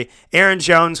the play. Aaron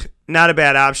Jones, not a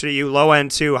bad option to you. Low end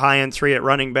 2, high end 3 at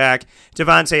running back.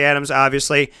 Devontae Adams,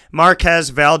 obviously. Marquez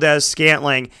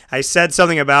Valdez-Scantling. I said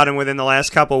something about him within the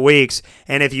last couple weeks,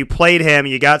 and if you played him,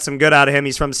 you got some good out of him.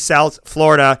 He's from South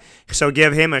Florida, so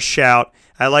give him a shout.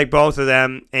 I like both of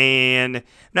them, and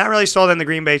not really sold on the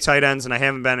Green Bay tight ends, and I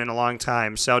haven't been in a long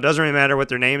time. So it doesn't really matter what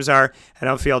their names are. I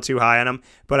don't feel too high on them,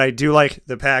 but I do like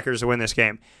the Packers to win this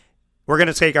game. We're going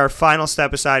to take our final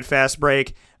step-aside fast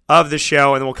break of the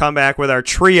show, and then we'll come back with our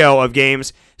trio of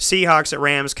games, Seahawks at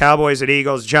Rams, Cowboys at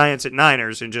Eagles, Giants at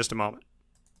Niners in just a moment.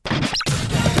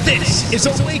 This is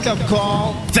a wake-up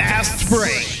call, fast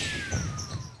break.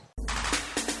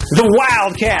 The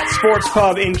Wildcat Sports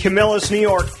Pub in Camillus, New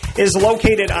York is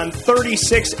located on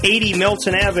 3680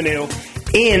 Milton Avenue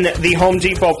in the Home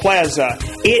Depot Plaza.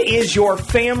 It is your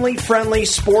family-friendly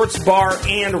sports bar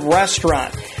and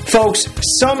restaurant. Folks,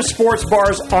 some sports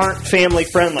bars aren't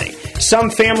family-friendly.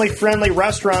 Some family-friendly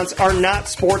restaurants are not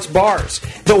sports bars.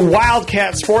 The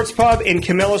Wildcat Sports Pub in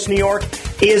Camillus, New York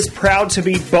is proud to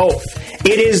be both.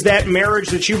 It is that marriage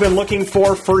that you've been looking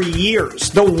for years.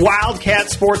 The Wildcat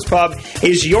Sports Pub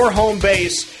is your home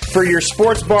base for your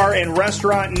sports bar and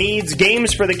restaurant needs,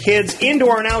 games for the kids,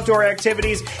 indoor and outdoor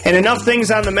activities, and enough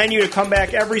things on the menu to come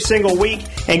back every single week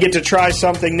and get to try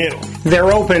something new.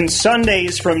 They're open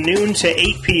Sundays from noon to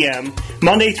 8 p.m.,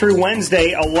 Monday through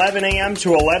Wednesday, 11 a.m.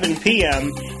 to 11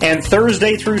 p.m., and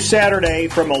Thursday through Saturday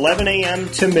from 11 a.m.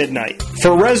 to midnight.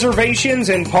 For reservations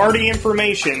and party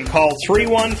information, call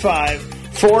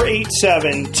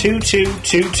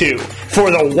 315-487-2222 for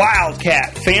the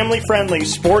Wildcat family-friendly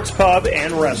sports pub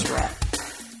and restaurant.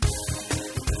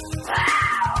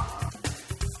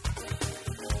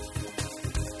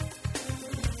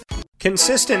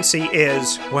 Consistency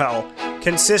is, well,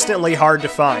 consistently hard to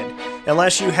find,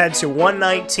 unless you head to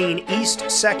 119 East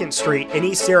 2nd Street in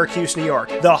East Syracuse, New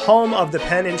York, the home of the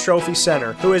Penn and Trophy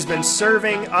Center, who has been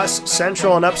serving us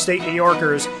Central and Upstate New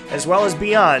Yorkers, as well as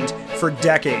beyond, for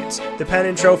decades. The Penn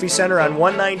and Trophy Center on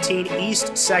 119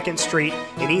 East 2nd Street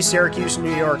in East Syracuse,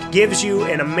 New York, gives you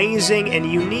an amazing and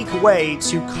unique way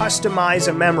to customize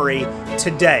a memory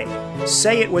today.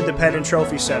 Say it with the Penn and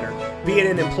Trophy Center. Be it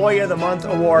an Employee of the Month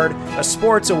award, a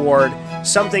sports award,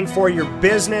 something for your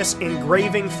business,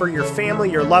 engraving for your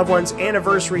family, your loved ones,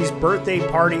 anniversaries, birthday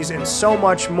parties, and so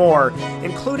much more,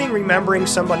 including remembering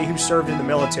somebody who served in the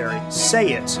military.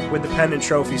 Say it with the Penn and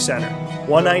Trophy Center.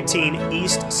 119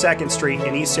 East 2nd Street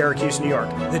in East Syracuse, New York.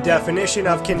 The definition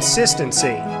of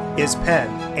consistency is Penn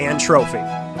and Trophy.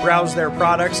 Browse their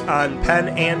products on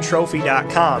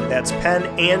penandtrophy.com. That's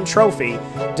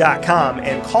penandtrophy.com,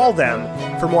 and call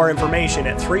them for more information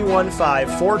at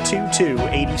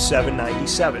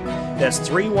 315-422-8797. That's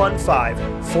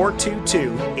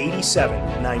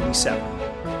 315-422-8797.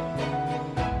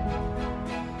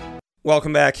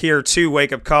 Welcome back here to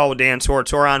Wake Up Call with Dan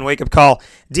Tortora on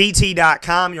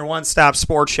wakeupcalldt.com, your one-stop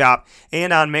sports shop,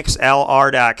 and on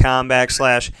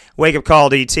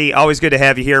mixlr.com/wakeupcalldt. Always good to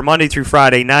have you here Monday through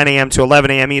Friday, 9 a.m. to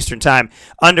 11 a.m. Eastern Time.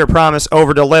 Under promise,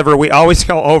 over deliver. We always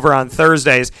go over on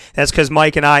Thursdays. That's because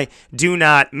Mike and I do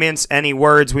not mince any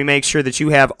words. We make sure that you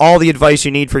have all the advice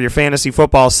you need for your fantasy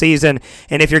football season.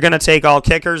 And if you're going to take all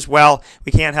kickers, well,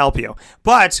 we can't help you.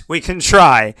 But we can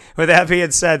try. With that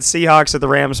being said, Seahawks at the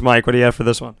Rams, Mike. What do you have for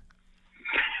this one?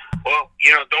 Well,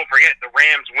 don't forget the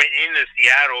Rams went into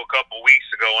Seattle a couple weeks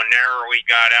ago and narrowly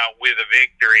got out with a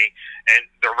victory. And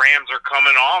the Rams are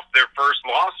coming off their first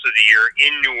loss of the year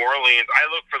in New Orleans. I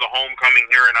look for the homecoming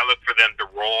here, and I look for them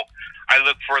to roll. I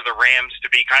look for the Rams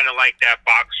to be kind of like that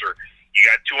boxer. You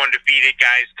got two undefeated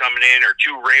guys coming in, or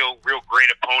two real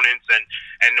great opponents, and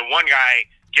the one guy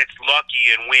gets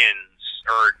lucky and wins,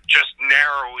 or just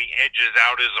narrowly edges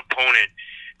out his opponent.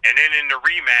 And then in the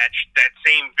rematch, that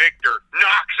same victor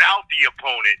knocks out the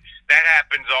opponent. That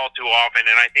happens all too often,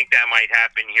 and I think that might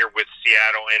happen here with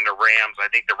Seattle and the Rams. I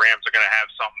think the Rams are going to have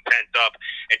something pent up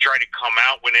and try to come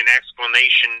out with an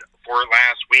explanation for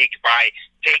last week by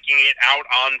taking it out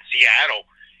on Seattle.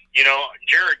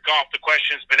 Jared Goff, the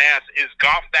question's been asked, is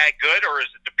Goff that good, or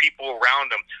is it the people around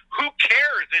him? Who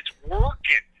cares? It's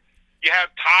working. You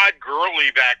have Todd Gurley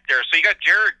back there. So you got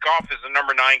Jared Goff as the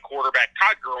number 9 quarterback.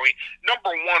 Todd Gurley, number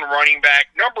 1 running back,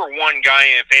 number 1 guy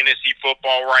in fantasy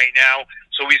football right now.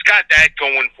 So he's got that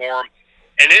going for him.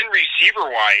 And then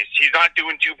receiver-wise, he's not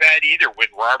doing too bad either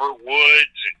with Robert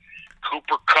Woods and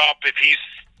Cooper Kupp. If he's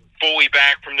fully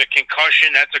back from the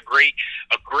concussion, that's a great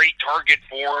target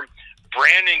for him.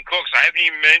 Brandon Cooks, I haven't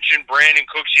even mentioned Brandon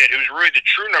Cooks yet, who's really the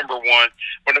true number 1,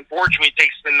 but unfortunately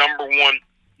takes the number 1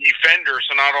 defender,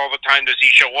 so not all the time does he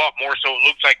show up. More so it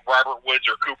looks like Robert Woods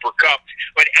or Cooper Kupp.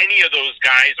 But any of those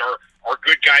guys are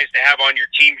good guys to have on your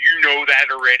team. You know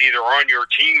that already. They're on your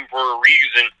team for a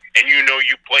reason, and you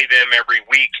play them every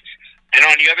week. And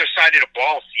on the other side of the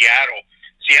ball,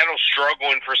 Seattle's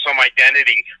struggling for some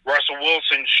identity. Russell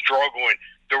Wilson's struggling.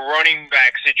 The running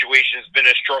back situation has been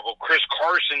a struggle. Chris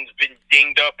Carson's been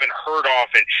dinged up and hurt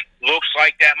often. Looks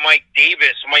like that Mike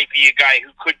Davis might be a guy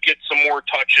who could get some more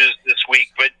touches this week,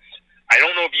 but I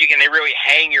don't know if you can really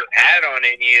hang your hat on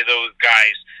any of those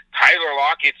guys. Tyler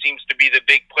Lockett seems to be the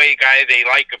big play guy they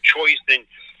like of choice in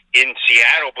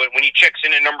Seattle, but when he checks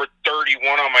in at number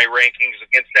 31 on my rankings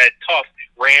against that tough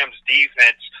Rams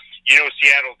defense,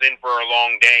 Seattle's in for a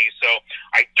long day. So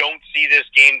I don't see this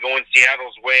game going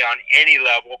Seattle's way on any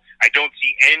level. I don't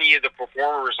see any of the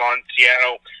performers on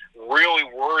Seattle really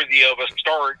worthy of a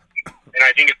start. And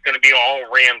I think it's going to be all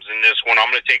Rams in this one. I'm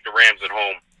going to take the Rams at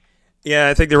home. Yeah,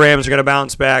 I think the Rams are going to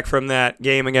bounce back from that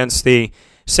game against the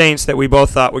Saints that we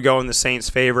both thought would go in the Saints'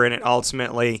 favor, and it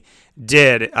ultimately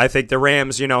did. I think the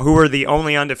Rams, who were the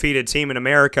only undefeated team in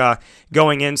America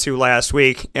going into last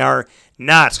week, are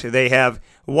not. They have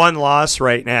one loss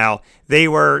right now. They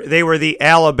were the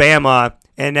Alabama,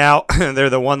 and now they're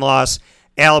the one-loss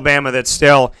Alabama that's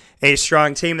still a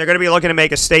strong team. They're going to be looking to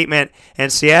make a statement,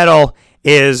 and Seattle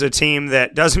is a team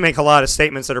that doesn't make a lot of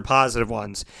statements that are positive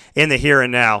ones in the here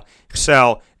and now.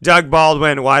 So Doug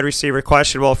Baldwin, wide receiver,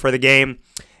 questionable for the game.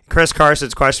 Chris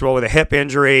Carson's questionable with a hip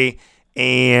injury,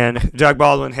 and Doug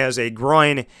Baldwin has a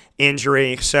groin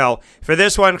injury. So for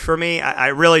this one, for me, I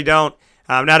really don't.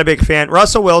 I'm not a big fan.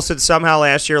 Russell Wilson somehow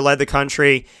last year led the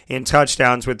country in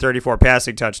touchdowns with 34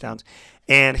 passing touchdowns,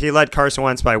 and he led Carson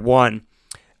Wentz by 1.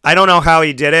 I don't know how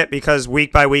he did it because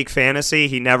week-by-week fantasy,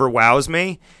 he never wows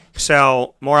me,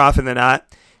 so more often than not.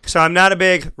 So I'm not a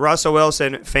big Russell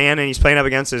Wilson fan, and he's playing up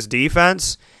against his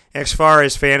defense. As far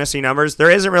as fantasy numbers,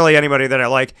 there isn't really anybody that I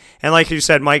like. And like you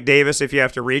said, Mike Davis, if you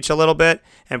have to reach a little bit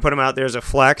and put him out there as a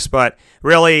flex. But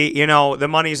really, the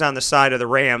money's on the side of the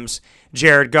Rams.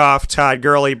 Jared Goff, Todd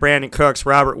Gurley, Brandon Cooks,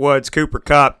 Robert Woods, Cooper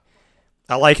Kupp.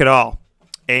 I like it all.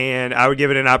 And I would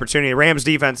give it an opportunity. Rams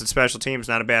defense and special teams,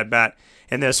 not a bad bet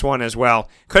in this one as well.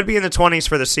 Could be in the 20s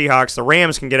for the Seahawks. The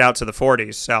Rams can get out to the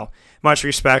 40s. So much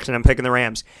respect, and I'm picking the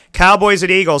Rams. Cowboys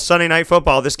at Eagles, Sunday Night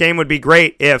Football. This game would be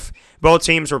great if both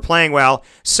teams were playing well.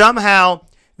 Somehow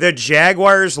the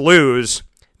Jaguars lose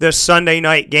this Sunday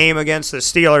night game against the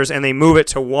Steelers, and they move it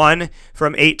to 1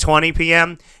 from 8:20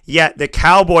 p.m., yet the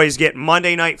Cowboys get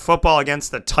Monday Night Football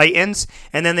against the Titans,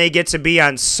 and then they get to be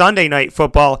on Sunday Night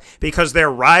Football because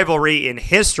their rivalry in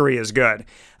history is good.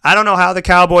 I don't know how the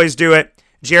Cowboys do it.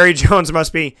 Jerry Jones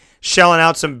must be shelling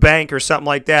out some bank or something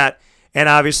like that. And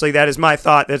obviously that is my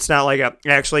thought. That's not like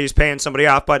actually he's paying somebody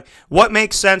off. But what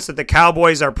makes sense that the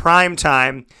Cowboys are prime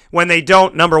time when they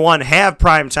don't, number one, have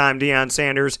prime time, Deion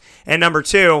Sanders, and number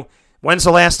two, when's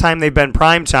the last time they've been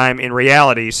prime time in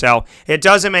reality? So it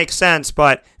doesn't make sense,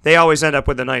 but they always end up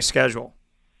with a nice schedule.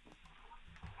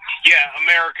 Yeah,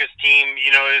 America's team,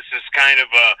 this is kind of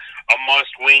a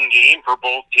must-win game for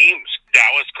both teams.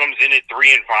 Dallas comes in at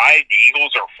 3-5. The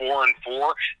Eagles are 4-4.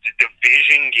 It's a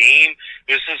division game.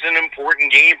 This is an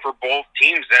important game for both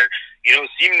teams that,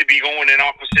 seem to be going in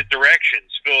opposite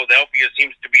directions. Philadelphia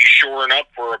seems to be shoring up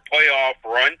for a playoff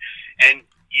run. And,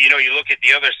 you look at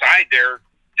the other side there,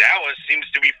 Dallas seems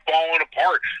to be falling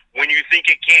apart. When you think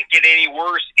it can't get any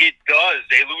worse, it does.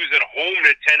 They lose at home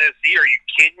to Tennessee. Are you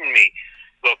kidding me?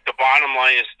 Look, the bottom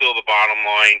line is still the bottom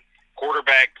line.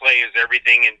 Quarterback play is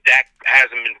everything, and Dak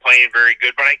hasn't been playing very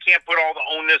good, but I can't put all the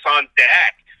onus on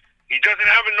Dak. He doesn't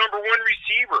have a number one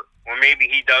receiver. Well, maybe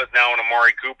he does now in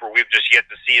Amari Cooper. We've just yet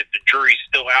to see it. The jury's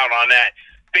still out on that.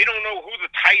 They don't know who the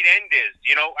tight end is.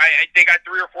 They got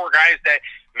 3 or 4 guys that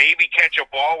maybe catch a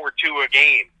ball or two a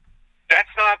game.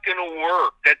 That's not going to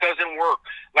work. That doesn't work.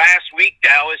 Last week,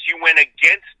 Dallas, you went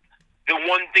against the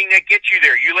one thing that gets you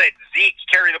there. You let Zeke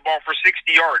carry the ball for 60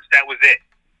 yards. That was it.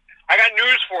 I got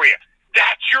news for you.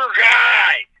 That's your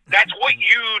guy. That's what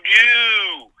you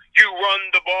do. You run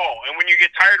the ball. And when you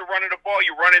get tired of running the ball,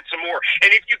 you run it some more.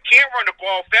 And if you can't run the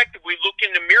ball effectively, look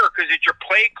in the mirror because it's your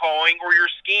play calling or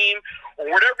your scheme or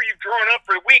whatever you've drawn up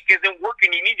for the week isn't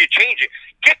working. You need to change it.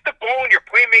 Get the ball in your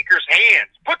playmaker's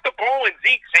hands. Put the ball in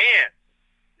Zeke's hands.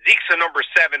 Zeke's the number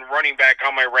 7 running back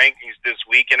on my rankings this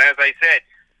week. And as I said,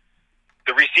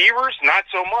 the receivers, not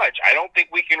so much. I don't think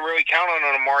we can really count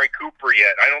on Amari Cooper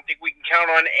yet. I don't think we can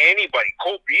count on anybody.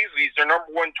 Cole Beasley's their number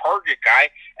 1 target guy,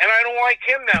 and I don't like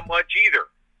him that much either.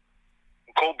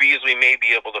 Cole Beasley may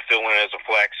be able to fill in as a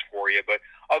flex for you, but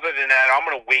other than that, I'm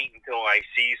going to wait until I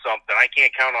see something. I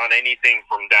can't count on anything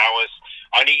from Dallas.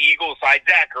 On the Eagles side,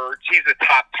 Zach Ertz, he's a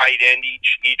top tight end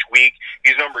each week.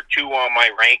 He's number 2 on my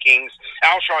rankings.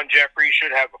 Alshon Jeffrey should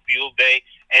have a field day,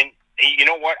 and you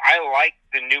know what? I like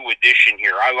the new addition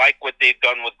here. I like what they've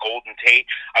done with Golden Tate.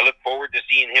 I look forward to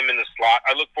seeing him in the slot.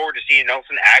 I look forward to seeing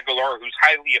Nelson Aguilar, who's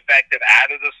highly effective out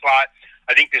of the slot.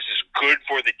 I think this is good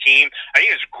for the team. I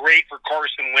think it's great for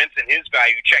Carson Wentz and his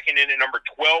value, checking in at number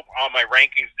 12 on my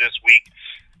rankings this week.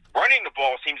 Running the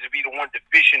ball seems to be the one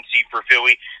deficiency for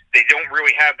Philly. They don't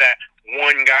really have that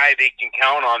one guy they can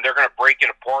count on. They're going to break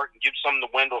it apart and give some to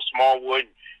Wendell Smallwood,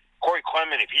 Corey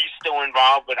Clement, if he's still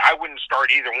involved, but I wouldn't start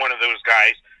either one of those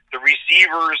guys. The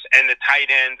receivers and the tight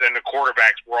ends and the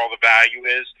quarterbacks where all the value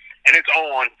is, and it's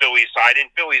all on Philly's side, and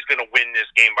Philly's going to win this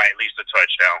game by at least a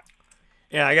touchdown.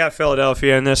 Yeah, I got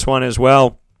Philadelphia in this one as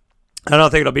well. I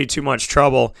don't think it'll be too much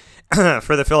trouble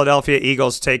for the Philadelphia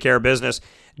Eagles to take care of business.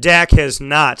 Dak has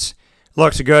not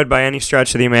looked good by any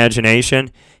stretch of the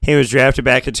imagination. He was drafted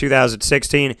back in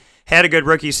 2016, had a good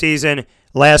rookie season.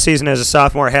 Last season as a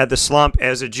sophomore had the slump.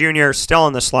 As a junior, still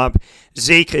in the slump.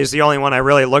 Zeke is the only one I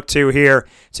really look to here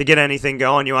to get anything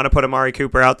going. You want to put Amari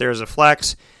Cooper out there as a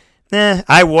flex?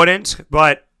 I wouldn't,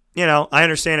 but, I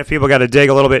understand if people got to dig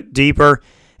a little bit deeper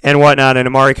and whatnot, and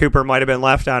Amari Cooper might have been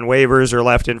left on waivers or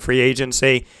left in free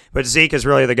agency, but Zeke is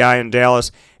really the guy in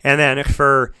Dallas. And then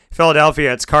for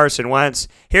Philadelphia, it's Carson Wentz.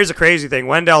 Here's the crazy thing.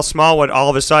 Wendell Smallwood all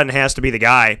of a sudden has to be the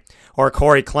guy, or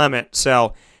Corey Clement.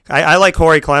 So I like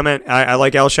Corey Clement. I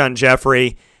like Alshon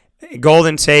Jeffrey.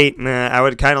 Golden Tate, I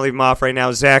would kind of leave him off right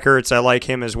now. Zach Ertz, I like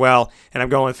him as well, and I'm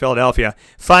going with Philadelphia.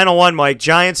 Final one, Mike,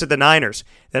 Giants at the Niners.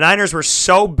 The Niners were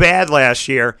so bad last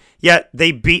year, yet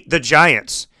they beat the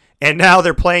Giants. And now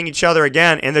they're playing each other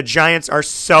again, and the Giants are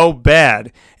so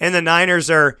bad, and the Niners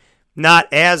are not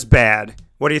as bad.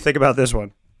 What do you think about this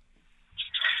one?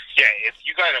 Yeah, if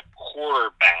you got a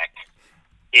quarterback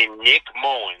in Nick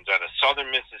Mullins out of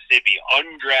Southern Mississippi,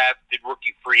 undrafted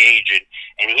rookie free agent,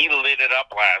 and he lit it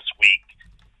up last week.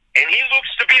 And he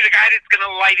looks to be the guy that's going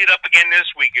to light it up again this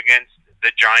week against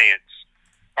the Giants.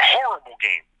 A horrible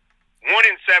game.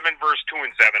 1-7 versus 2-7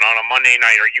 on a Monday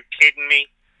night. Are you kidding me?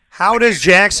 How does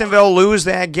Jacksonville lose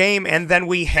that game and then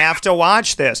we have to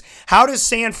watch this? How does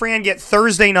San Fran get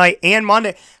Thursday night and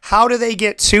Monday? How do they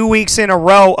get 2 weeks in a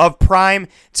row of prime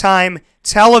time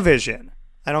television?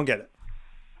 I don't get it.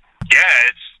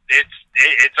 Yeah,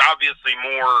 it's obviously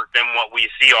more than what we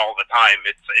see all the time.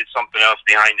 It's something else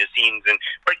behind the scenes,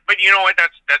 but you know what?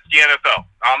 That's the NFL.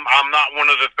 I'm not one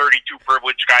of the 32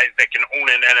 privileged guys that can own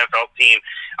an NFL team.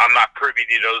 I'm not privy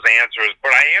to those answers,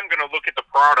 but I am going to look at the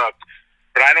product.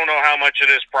 But I don't know how much of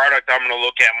this product I'm going to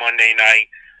look at Monday night.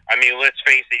 I mean, let's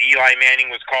face it, Eli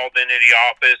Manning was called into the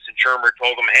office, and Shermer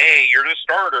told him, hey, you're the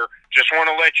starter. Just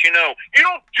want to let you know. You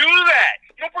don't do that.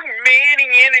 You don't bring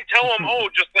Manning in and tell him,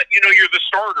 oh, just let you know you're the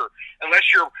starter.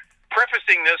 Unless you're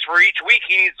prefacing this for each week,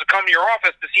 he needs to come to your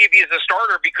office to see if he's a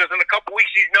starter, because in a couple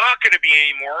weeks he's not going to be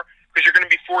anymore, because you're going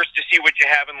to be forced to see what you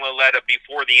have in Laletta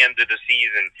before the end of the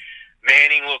season.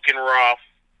 Manning looking rough.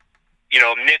 You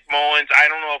know, Nick Mullins,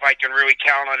 I don't know if I can really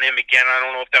count on him again. I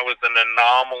don't know if that was an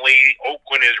anomaly.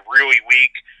 Oakland is really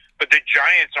weak, but the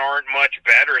Giants aren't much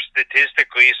better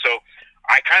statistically, so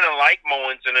I kind of like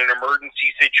Mullins in an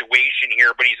emergency situation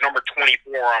here, but he's number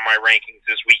 24 on my rankings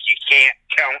this week. You can't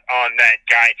count on that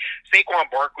guy. Saquon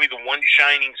Barkley, the one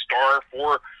shining star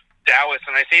for Dallas,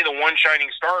 and I say the one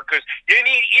shining star because you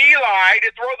need Eli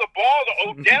to throw the ball to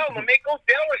Odell to make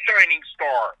Odell a shining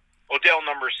star. Odell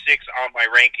number 6 on my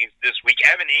rankings this week.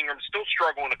 Evan Ingram still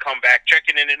struggling to come back,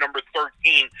 checking in at number 13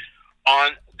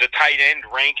 on the tight end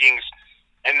rankings.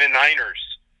 And the Niners,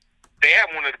 they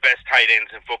have one of the best tight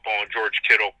ends in football in George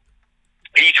Kittle.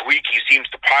 Each week he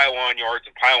seems to pile on yards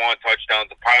and pile on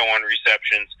touchdowns and pile on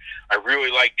receptions. I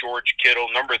really like George Kittle,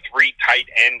 number 3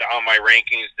 tight end on my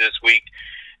rankings this week.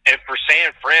 And for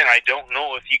San Fran, I don't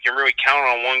know if you can really count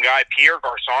on one guy. Pierre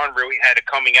Garçon really had it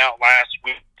coming out last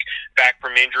week, back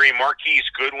from injury. Marquise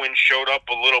Goodwin showed up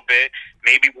a little bit,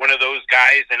 maybe one of those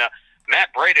guys. And Matt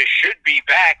Breida should be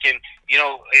back. And, you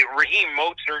know, Raheem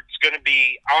Mostert's going to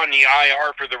be on the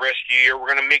IR for the rest of the year. We're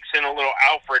going to mix in a little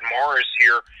Alfred Morris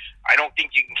here. I don't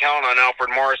think you can count on Alfred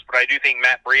Morris, but I do think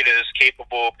Matt Breida is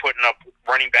capable of putting up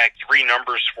running back 3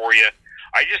 numbers for you.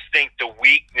 I just think the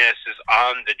weakness is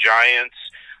on the Giants.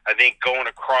 I think going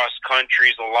across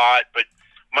countries a lot, but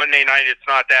Monday night it's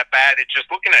not that bad. It's just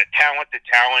looking at talent to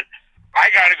talent.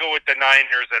 I got to go with the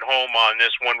Niners at home on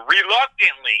this one,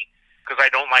 reluctantly, because I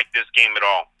don't like this game at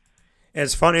all.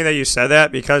 It's funny that you said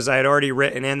that because I had already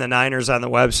written in the Niners on the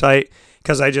website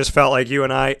because I just felt like you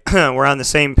and I were on the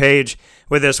same page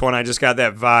with this one. I just got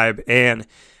that vibe, and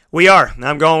we are.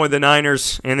 I'm going with the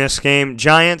Niners in this game.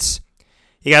 Giants,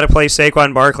 you got to play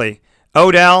Saquon Barkley.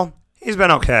 Odell, he's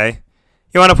been okay.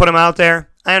 You want to put him out there?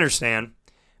 I understand.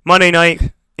 Monday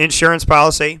night insurance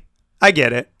policy, I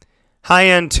get it. High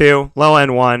end 2, low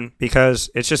end 1, because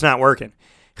it's just not working.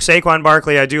 Saquon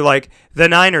Barkley, I do like. The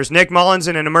Niners, Nick Mullins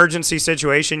in an emergency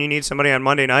situation, you need somebody on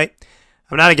Monday night.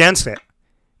 I'm not against it.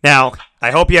 Now,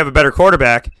 I hope you have a better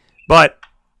quarterback, but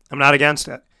I'm not against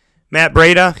it. Matt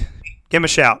Breida, give him a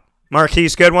shout.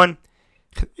 Marquise Goodwin,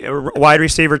 wide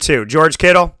receiver 2. George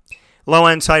Kittle, low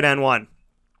end tight end 1.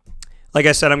 Like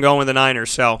I said, I'm going with the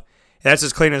Niners, so that's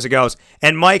as clean as it goes.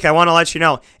 And, Mike, I want to let you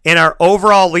know, in our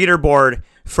overall leaderboard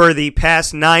for the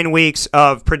past 9 weeks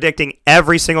of predicting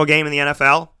every single game in the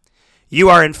NFL, you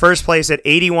are in first place at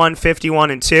 81,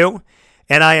 51, and 2,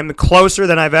 and I am closer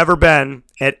than I've ever been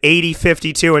at 80,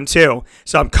 52, and 2.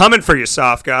 So I'm coming for you,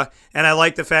 Sofka, and I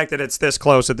like the fact that it's this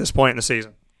close at this point in the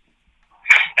season.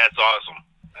 That's awesome.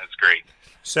 That's great.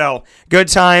 So, good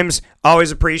times.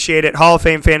 Always appreciate it.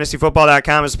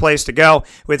 HallOfFameFantasyFootball.com is the place to go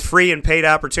with free and paid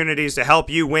opportunities to help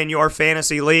you win your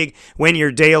fantasy league, win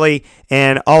your daily,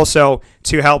 and also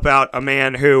to help out a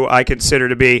man who I consider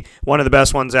to be one of the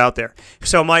best ones out there.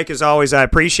 So, Mike, as always, I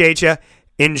appreciate you.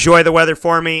 Enjoy the weather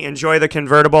for me. Enjoy the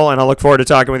convertible, and I look forward to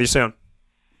talking with you soon.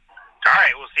 All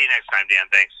right. We'll see you next time, Dan.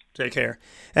 Thanks. Take care.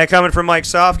 That coming from Mike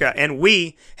Sofka. And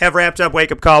we have wrapped up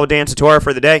Wake Up Call with Dan Tortora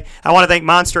for the day. I want to thank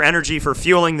Monster Energy for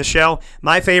fueling the show.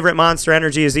 My favorite Monster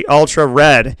Energy is the Ultra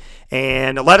Red.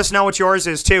 And let us know what yours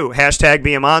is, too. Hashtag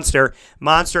be a monster.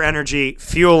 Monster Energy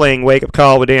fueling Wake Up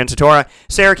Call with Dan Tortora.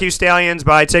 Syracuse Stallions.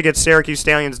 Buy tickets,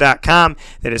 SyracuseStallions.com.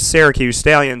 That is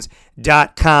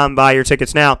SyracuseStallions.com. Buy your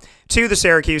tickets now to the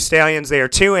Syracuse Stallions. They are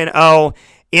 2-0.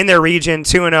 in their region,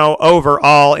 2-0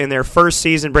 overall in their first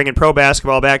season, bringing pro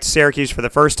basketball back to Syracuse for the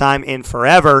first time in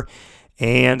forever.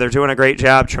 And they're doing a great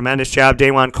job, tremendous job.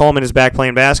 Dajuan Coleman is back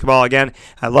playing basketball again.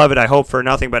 I love it. I hope for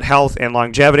nothing but health and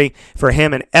longevity for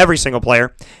him and every single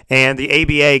player. And the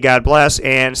ABA, God bless,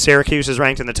 and Syracuse is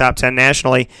ranked in the top 10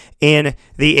 nationally in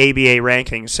the ABA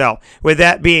rankings. So with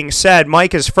that being said,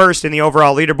 Mike is first in the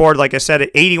overall leaderboard, like I said, at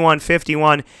 81,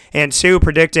 51, and 2,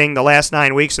 predicting the last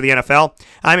 9 weeks of the NFL.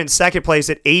 I'm in second place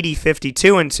at 80,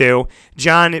 52, and 2.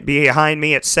 John behind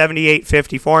me at 78,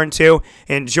 54, and 2.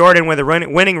 And Jordan with a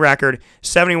winning record,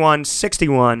 71,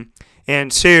 61,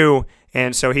 and 2.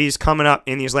 And so he's coming up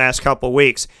in these last couple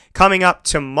weeks. Coming up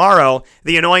tomorrow,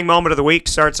 the annoying moment of the week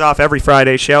starts off every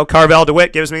Friday show. Carvel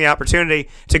DeWitt gives me the opportunity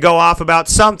to go off about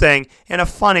something in a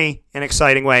funny an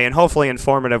exciting way, and hopefully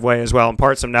informative way as well,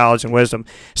 impart some knowledge and wisdom.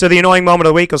 So the annoying moment of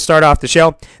the week will start off the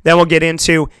show. Then we'll get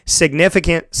into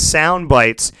significant sound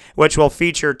bites, which will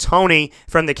feature Tony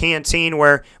from the canteen,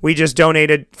 where we just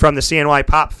donated from the CNY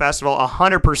Pop Festival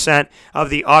 100% of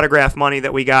the autograph money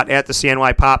that we got at the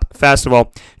CNY Pop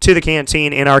Festival to the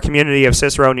canteen in our community of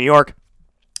Cicero, New York.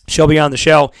 She'll be on the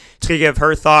show to give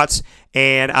her thoughts,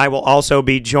 and I will also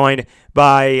be joined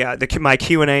by my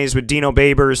Q&As with Dino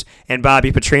Babers and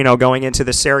Bobby Petrino going into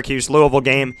the Syracuse-Louisville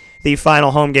game, the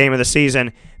final home game of the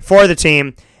season for the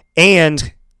team.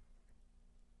 And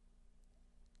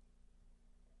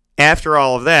after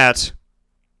all of that,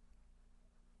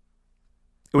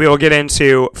 we will get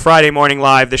into Friday Morning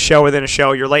Live, the show within a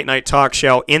show, your late-night talk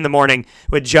show in the morning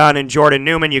with John and Jordan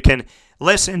Newman. You can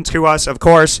listen to us, of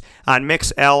course, on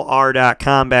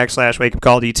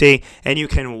mixlr.com/wakeupcalldt, and you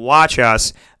can watch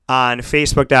us on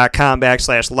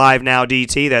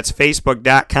facebook.com/livenowdt. That's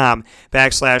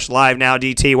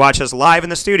facebook.com/livenowdt. Watch us live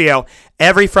in the studio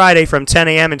every Friday from 10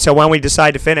 a.m. until when we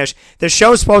decide to finish. The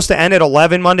show's supposed to end at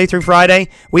 11 Monday through Friday.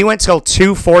 We went till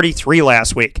 2:43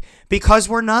 last week because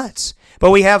we're nuts.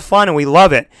 But we have fun and we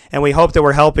love it, and we hope that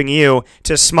we're helping you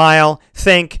to smile,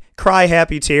 think, cry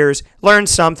happy tears, learn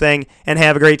something, and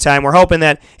have a great time. We're hoping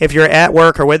that if you're at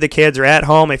work or with the kids or at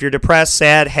home, if you're depressed,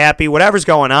 sad, happy, whatever's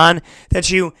going on,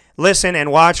 that you listen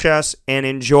and watch us and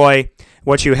enjoy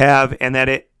what you have, and that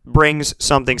it brings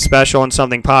something special and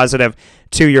something positive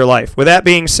to your life. With that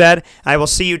being said, I will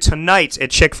see you tonight at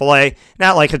Chick-fil-A.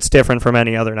 Not like it's different from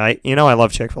any other night. You know I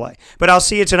love Chick-fil-A. But I'll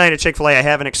see you tonight at Chick-fil-A. I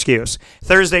have an excuse.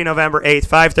 Thursday, November 8th,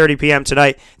 5:30 p.m.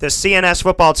 tonight. The CNS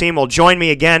football team will join me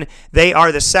again. They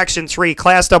are the Section 3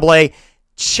 Class AA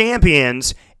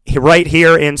champions right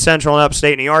here in Central and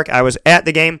Upstate New York. I was at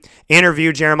the game,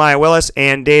 interviewed Jeremiah Willis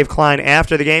and Dave Klein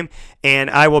after the game,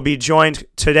 and I will be joined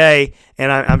today,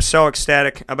 and I'm so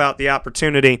ecstatic about the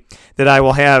opportunity that I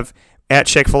will have at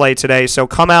Chick-fil-A today. So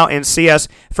come out and see us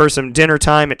for some dinner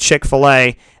time at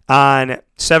Chick-fil-A on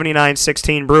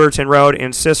 7916 Brewerton Road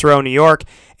in Cicero, New York,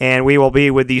 and we will be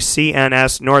with the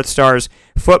CNS North Stars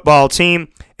football team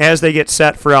as they get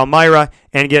set for Elmira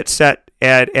and get set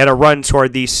at a run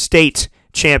toward the state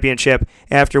championship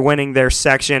after winning their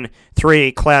Section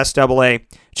 3 Class AA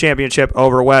championship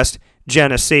over West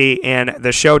Genesee. And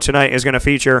the show tonight is going to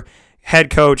feature head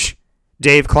coach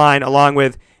Dave Klein along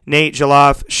with Nate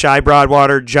Jaloff, Shai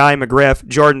Broadwater, Jai McGriff,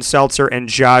 Jordan Seltzer, and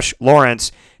Josh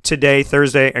Lawrence today,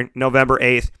 Thursday, November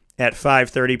 8th at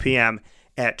 5:30 p.m.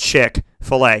 at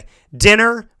Chick-fil-A.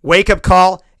 Dinner, wake-up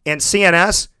call, and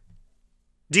CNS.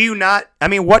 Do you not? I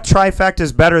mean, what trifecta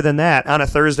is better than that on a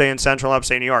Thursday in Central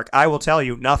Upstate New York? I will tell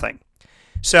you, nothing.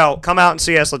 So come out and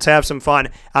see us. Let's have some fun.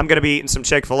 I'm going to be eating some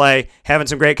Chick-fil-A, having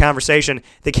some great conversation.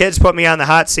 The kids put me on the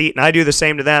hot seat, and I do the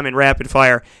same to them in rapid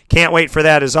fire. Can't wait for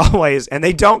that as always. And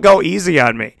they don't go easy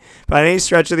on me by any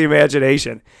stretch of the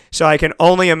imagination. So I can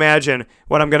only imagine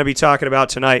what I'm going to be talking about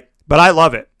tonight. But I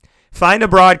love it. Find a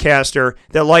broadcaster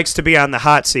that likes to be on the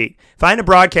hot seat. Find a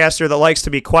broadcaster that likes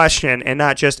to be questioned and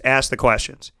not just ask the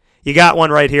questions. You got one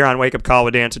right here on Wake Up Call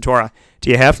with Dan Tortora. Do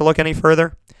you have to look any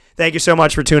further? Thank you so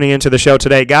much for tuning into the show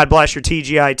today. God bless your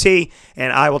TGIT,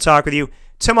 and I will talk with you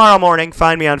tomorrow morning.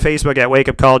 Find me on Facebook at Wake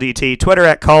Up Call DT, Twitter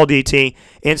at Call DT,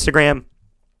 Instagram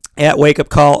at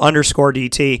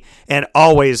wakeupcall_DT, and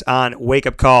always on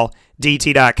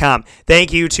wakeupcalldt.com.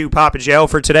 Thank you to Papa Joe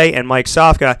for today and Mike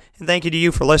Sofka, and thank you to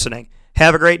you for listening.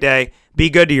 Have a great day. Be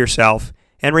good to yourself.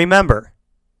 And remember,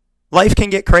 life can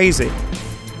get crazy,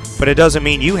 but it doesn't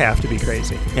mean you have to be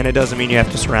crazy, and it doesn't mean you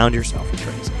have to surround yourself with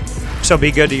crazy. So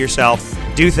be good to yourself,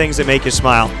 do things that make you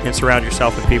smile, and surround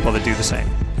yourself with people that do the same.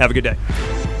 Have a good day.